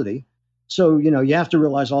responsibility. So, you have to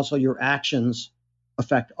realize also your actions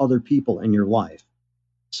affect other people in your life.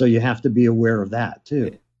 So you have to be aware of that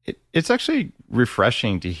too. It's actually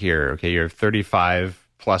refreshing to hear, okay, you're 35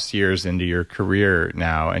 plus years into your career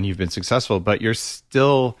now and you've been successful, but you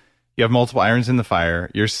have multiple irons in the fire.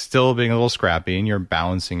 You're still being a little scrappy and you're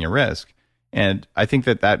balancing your risk. And I think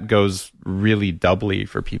that that goes really doubly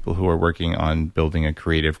for people who are working on building a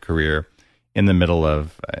creative career in the middle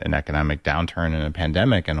of an economic downturn and a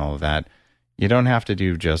pandemic and all of that. You don't have to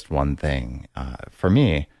do just one thing. For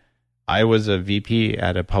me, I was a VP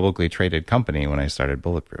at a publicly traded company when I started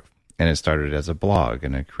Bulletproof. And it started as a blog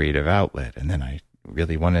and a creative outlet. And then I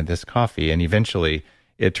really wanted this coffee. And eventually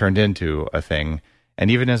it turned into a thing.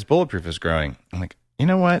 And even as Bulletproof is growing, I'm like, you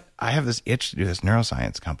know what? I have this itch to do this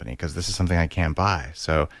neuroscience company because this is something I can't buy.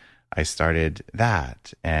 So I started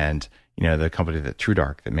that. And, you know, the company that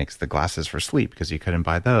TrueDark that makes the glasses for sleep because you couldn't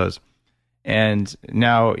buy those. And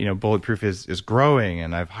now, you know, Bulletproof is growing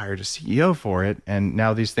and I've hired a CEO for it. And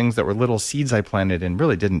now these things that were little seeds I planted and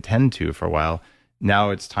really didn't tend to for a while, now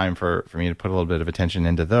it's time for me to put a little bit of attention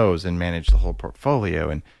into those and manage the whole portfolio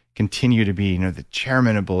and continue to be, you know, the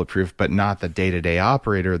chairman of Bulletproof, but not the day-to-day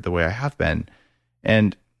operator the way I have been.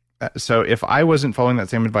 And so if I wasn't following that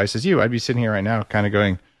same advice as you, I'd be sitting here right now kind of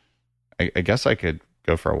going, I guess I could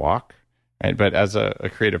go for a walk. Right? But as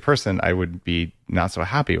a creative person, I would be not so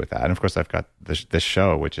happy with that. And of course, I've got this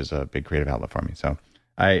show, which is a big creative outlet for me. So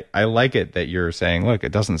I like it that you're saying, look,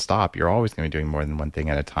 it doesn't stop. You're always going to be doing more than one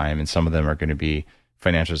thing at a time. And some of them are going to be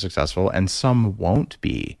financially successful and some won't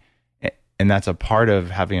be. And that's a part of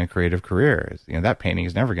having a creative career. You know, that painting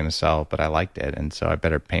is never going to sell, but I liked it. And so I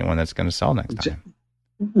better paint one that's going to sell next time.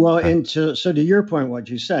 Well, and so to your point, what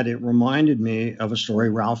you said, it reminded me of a story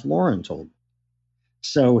Ralph Lauren told.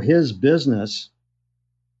 So his business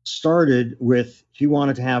started with, he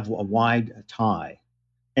wanted to have a wide tie,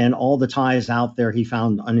 and all the ties out there he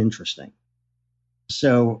found uninteresting.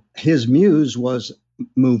 So his muse was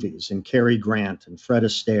movies and Cary Grant and Fred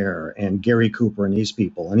Astaire and Gary Cooper and these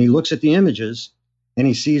people. And he looks at the images and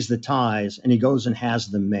he sees the ties and he goes and has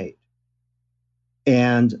them made.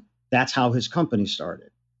 And that's how his company started.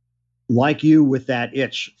 Like you with that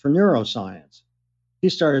itch for neuroscience. He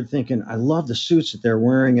started thinking, I love the suits that they're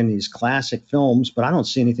wearing in these classic films, but I don't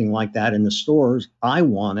see anything like that in the stores. I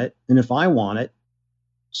want it. And if I want it,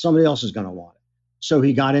 somebody else is going to want it. So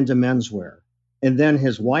he got into menswear. And then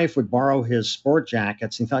his wife would borrow his sport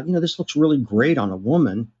jackets. And he thought, you know, this looks really great on a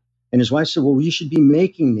woman. And his wife said, well, you should be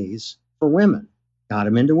making these for women. Got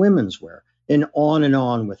him into women's wear. And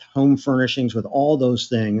on with home furnishings, with all those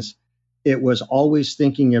things. It was always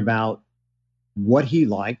thinking about what he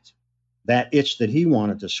liked, that itch that he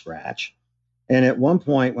wanted to scratch. And at one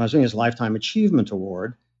point, when I was doing his Lifetime Achievement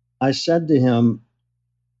Award, I said to him,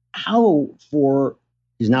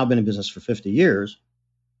 he's now been in business for 50 years,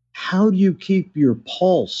 how do you keep your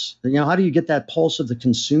pulse? You know, how do you get that pulse of the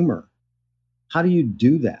consumer? How do you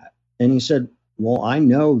do that? And he said, well, I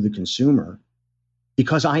know the consumer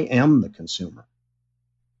because I am the consumer.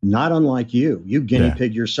 Not unlike you. You guinea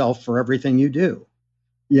pig yourself for everything you do.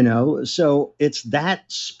 You know, so it's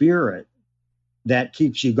that spirit that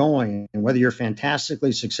keeps you going. And whether you're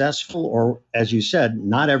fantastically successful or, as you said,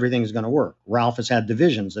 not everything is going to work. Ralph has had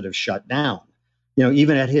divisions that have shut down. You know,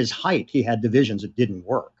 even at his height, he had divisions that didn't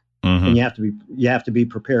work. Mm-hmm. And you have to be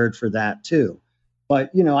prepared for that too. But,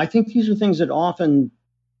 you know, I think these are things that often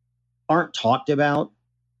aren't talked about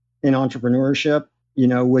in entrepreneurship, you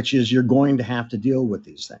know, which is you're going to have to deal with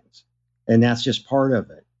these things. And that's just part of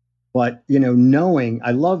it. But, you know,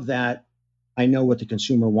 I love that I know what the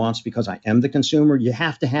consumer wants because I am the consumer. You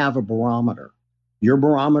have to have a barometer. Your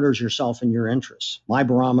barometer is yourself and your interests. My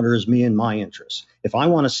barometer is me and my interests. If I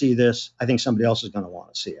want to see this, I think somebody else is going to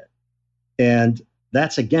want to see it. And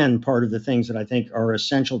that's, again, part of the things that I think are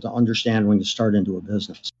essential to understand when you start into a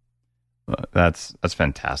business. Well, that's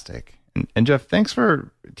fantastic. And Jeff, thanks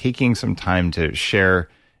for taking some time to share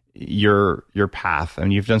your path. I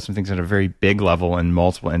mean, you've done some things at a very big level in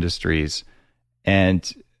multiple industries.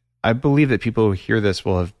 And I believe that people who hear this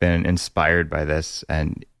will have been inspired by this.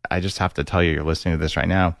 And I just have to tell you, you're listening to this right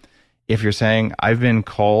now. If you're saying, I've been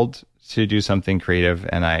called to do something creative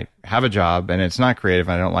and I have a job and it's not creative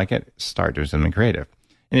and I don't like it, start doing something creative.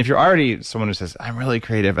 And if you're already someone who says, I'm really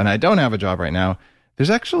creative and I don't have a job right now, there's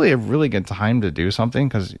actually a really good time to do something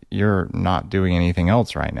because you're not doing anything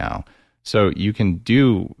else right now. So you can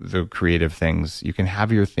do the creative things, you can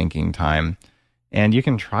have your thinking time, and you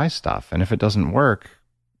can try stuff. And if it doesn't work,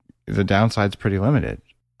 the downside's pretty limited.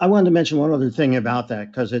 I wanted to mention one other thing about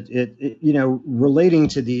that because it you know, relating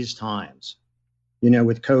to these times, you know,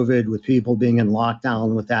 with COVID, with people being in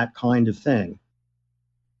lockdown, with that kind of thing.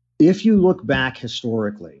 If you look back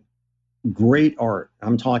historically, great art,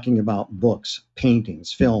 I'm talking about books,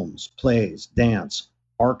 paintings, films, plays, dance,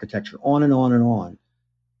 architecture, on and on and on.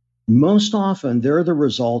 Most often, they're the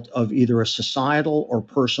result of either a societal or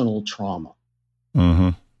personal trauma. Mm-hmm.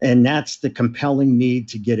 And that's the compelling need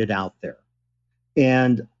to get it out there.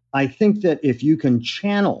 And I think that if you can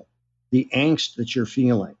channel the angst that you're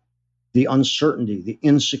feeling, the uncertainty, the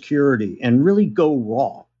insecurity, and really go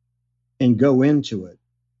raw and go into it,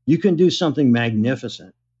 you can do something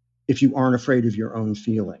magnificent if you aren't afraid of your own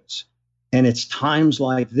feelings. And it's times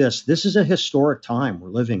like this. This is a historic time we're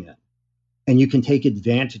living in. And you can take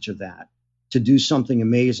advantage of that to do something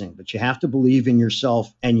amazing. But you have to believe in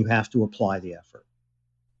yourself and you have to apply the effort.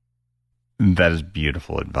 That is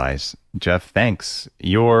beautiful advice. Jeff, thanks.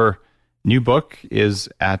 Your new book is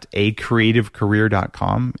at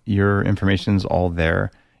acreativecareer.com. Your information's all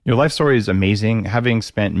there. Your life story is amazing. Having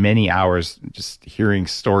spent many hours just hearing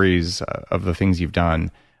stories of the things you've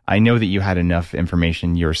done, I know that you had enough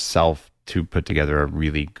information yourself to put together a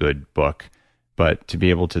really good book. But to be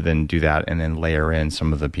able to then do that and then layer in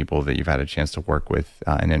some of the people that you've had a chance to work with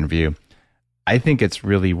and interview, I think it's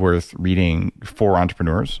really worth reading for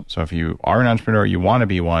entrepreneurs. So if you are an entrepreneur, you want to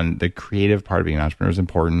be one, the creative part of being an entrepreneur is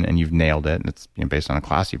important, and you've nailed it. And it's based on a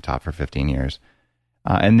class you've taught for 15 years.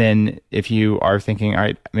 And then if you are thinking, all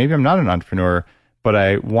right, maybe I'm not an entrepreneur, but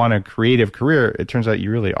I want a creative career, it turns out you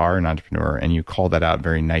really are an entrepreneur, and you call that out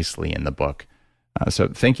very nicely in the book. So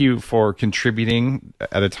thank you for contributing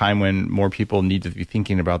at a time when more people need to be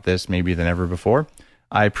thinking about this maybe than ever before.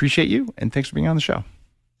 I appreciate you, and thanks for being on the show.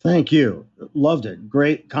 Thank you. Loved it.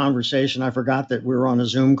 Great conversation. I forgot that we were on a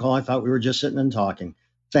Zoom call. I thought we were just sitting and talking.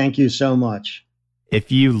 Thank you so much.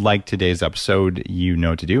 If you liked today's episode, you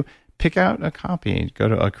know what to do. Pick out a copy. Go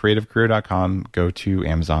to acreativecareer.com, go to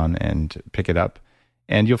Amazon and pick it up.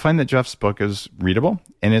 And you'll find that Jeff's book is readable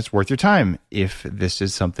and it's worth your time. If this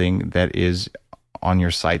is something that is on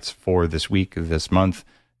your sights for this week, this month,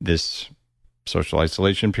 this social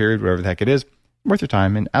isolation period, whatever the heck it is, worth your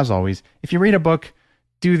time. And as always, if you read a book,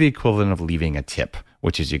 do the equivalent of leaving a tip,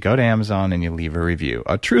 which is you go to Amazon and you leave a review,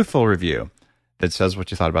 a truthful review that says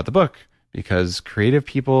what you thought about the book. Because creative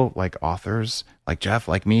people like authors, like Jeff,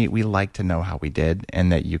 like me, we like to know how we did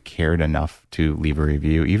and that you cared enough to leave a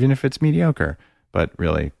review, even if it's mediocre. But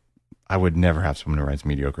really, I would never have someone who writes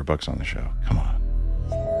mediocre books on the show. Come on.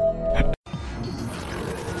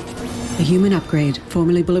 The Human Upgrade,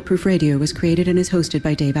 formerly Bulletproof Radio, was created and is hosted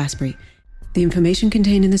by Dave Asprey. The information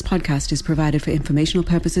contained in this podcast is provided for informational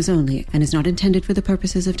purposes only and is not intended for the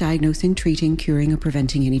purposes of diagnosing, treating, curing, or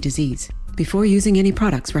preventing any disease. Before using any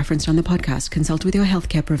products referenced on the podcast, consult with your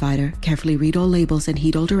healthcare provider, carefully read all labels, and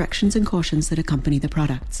heed all directions and cautions that accompany the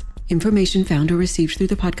products. Information found or received through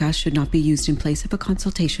the podcast should not be used in place of a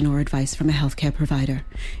consultation or advice from a healthcare provider.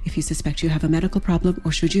 If you suspect you have a medical problem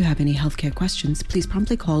or should you have any healthcare questions, please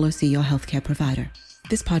promptly call or see your healthcare provider.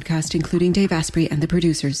 This podcast, including Dave Asprey and the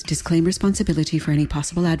producers, disclaim responsibility for any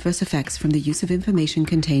possible adverse effects from the use of information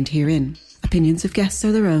contained herein. Opinions of guests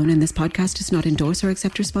are their own, and this podcast does not endorse or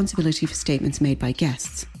accept responsibility for statements made by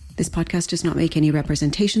guests. This podcast does not make any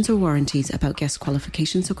representations or warranties about guest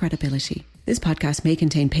qualifications or credibility. This podcast may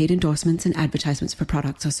contain paid endorsements and advertisements for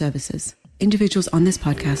products or services. Individuals on this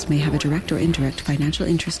podcast may have a direct or indirect financial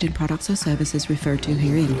interest in products or services referred to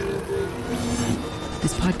herein.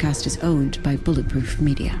 This podcast is owned by Bulletproof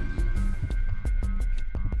Media.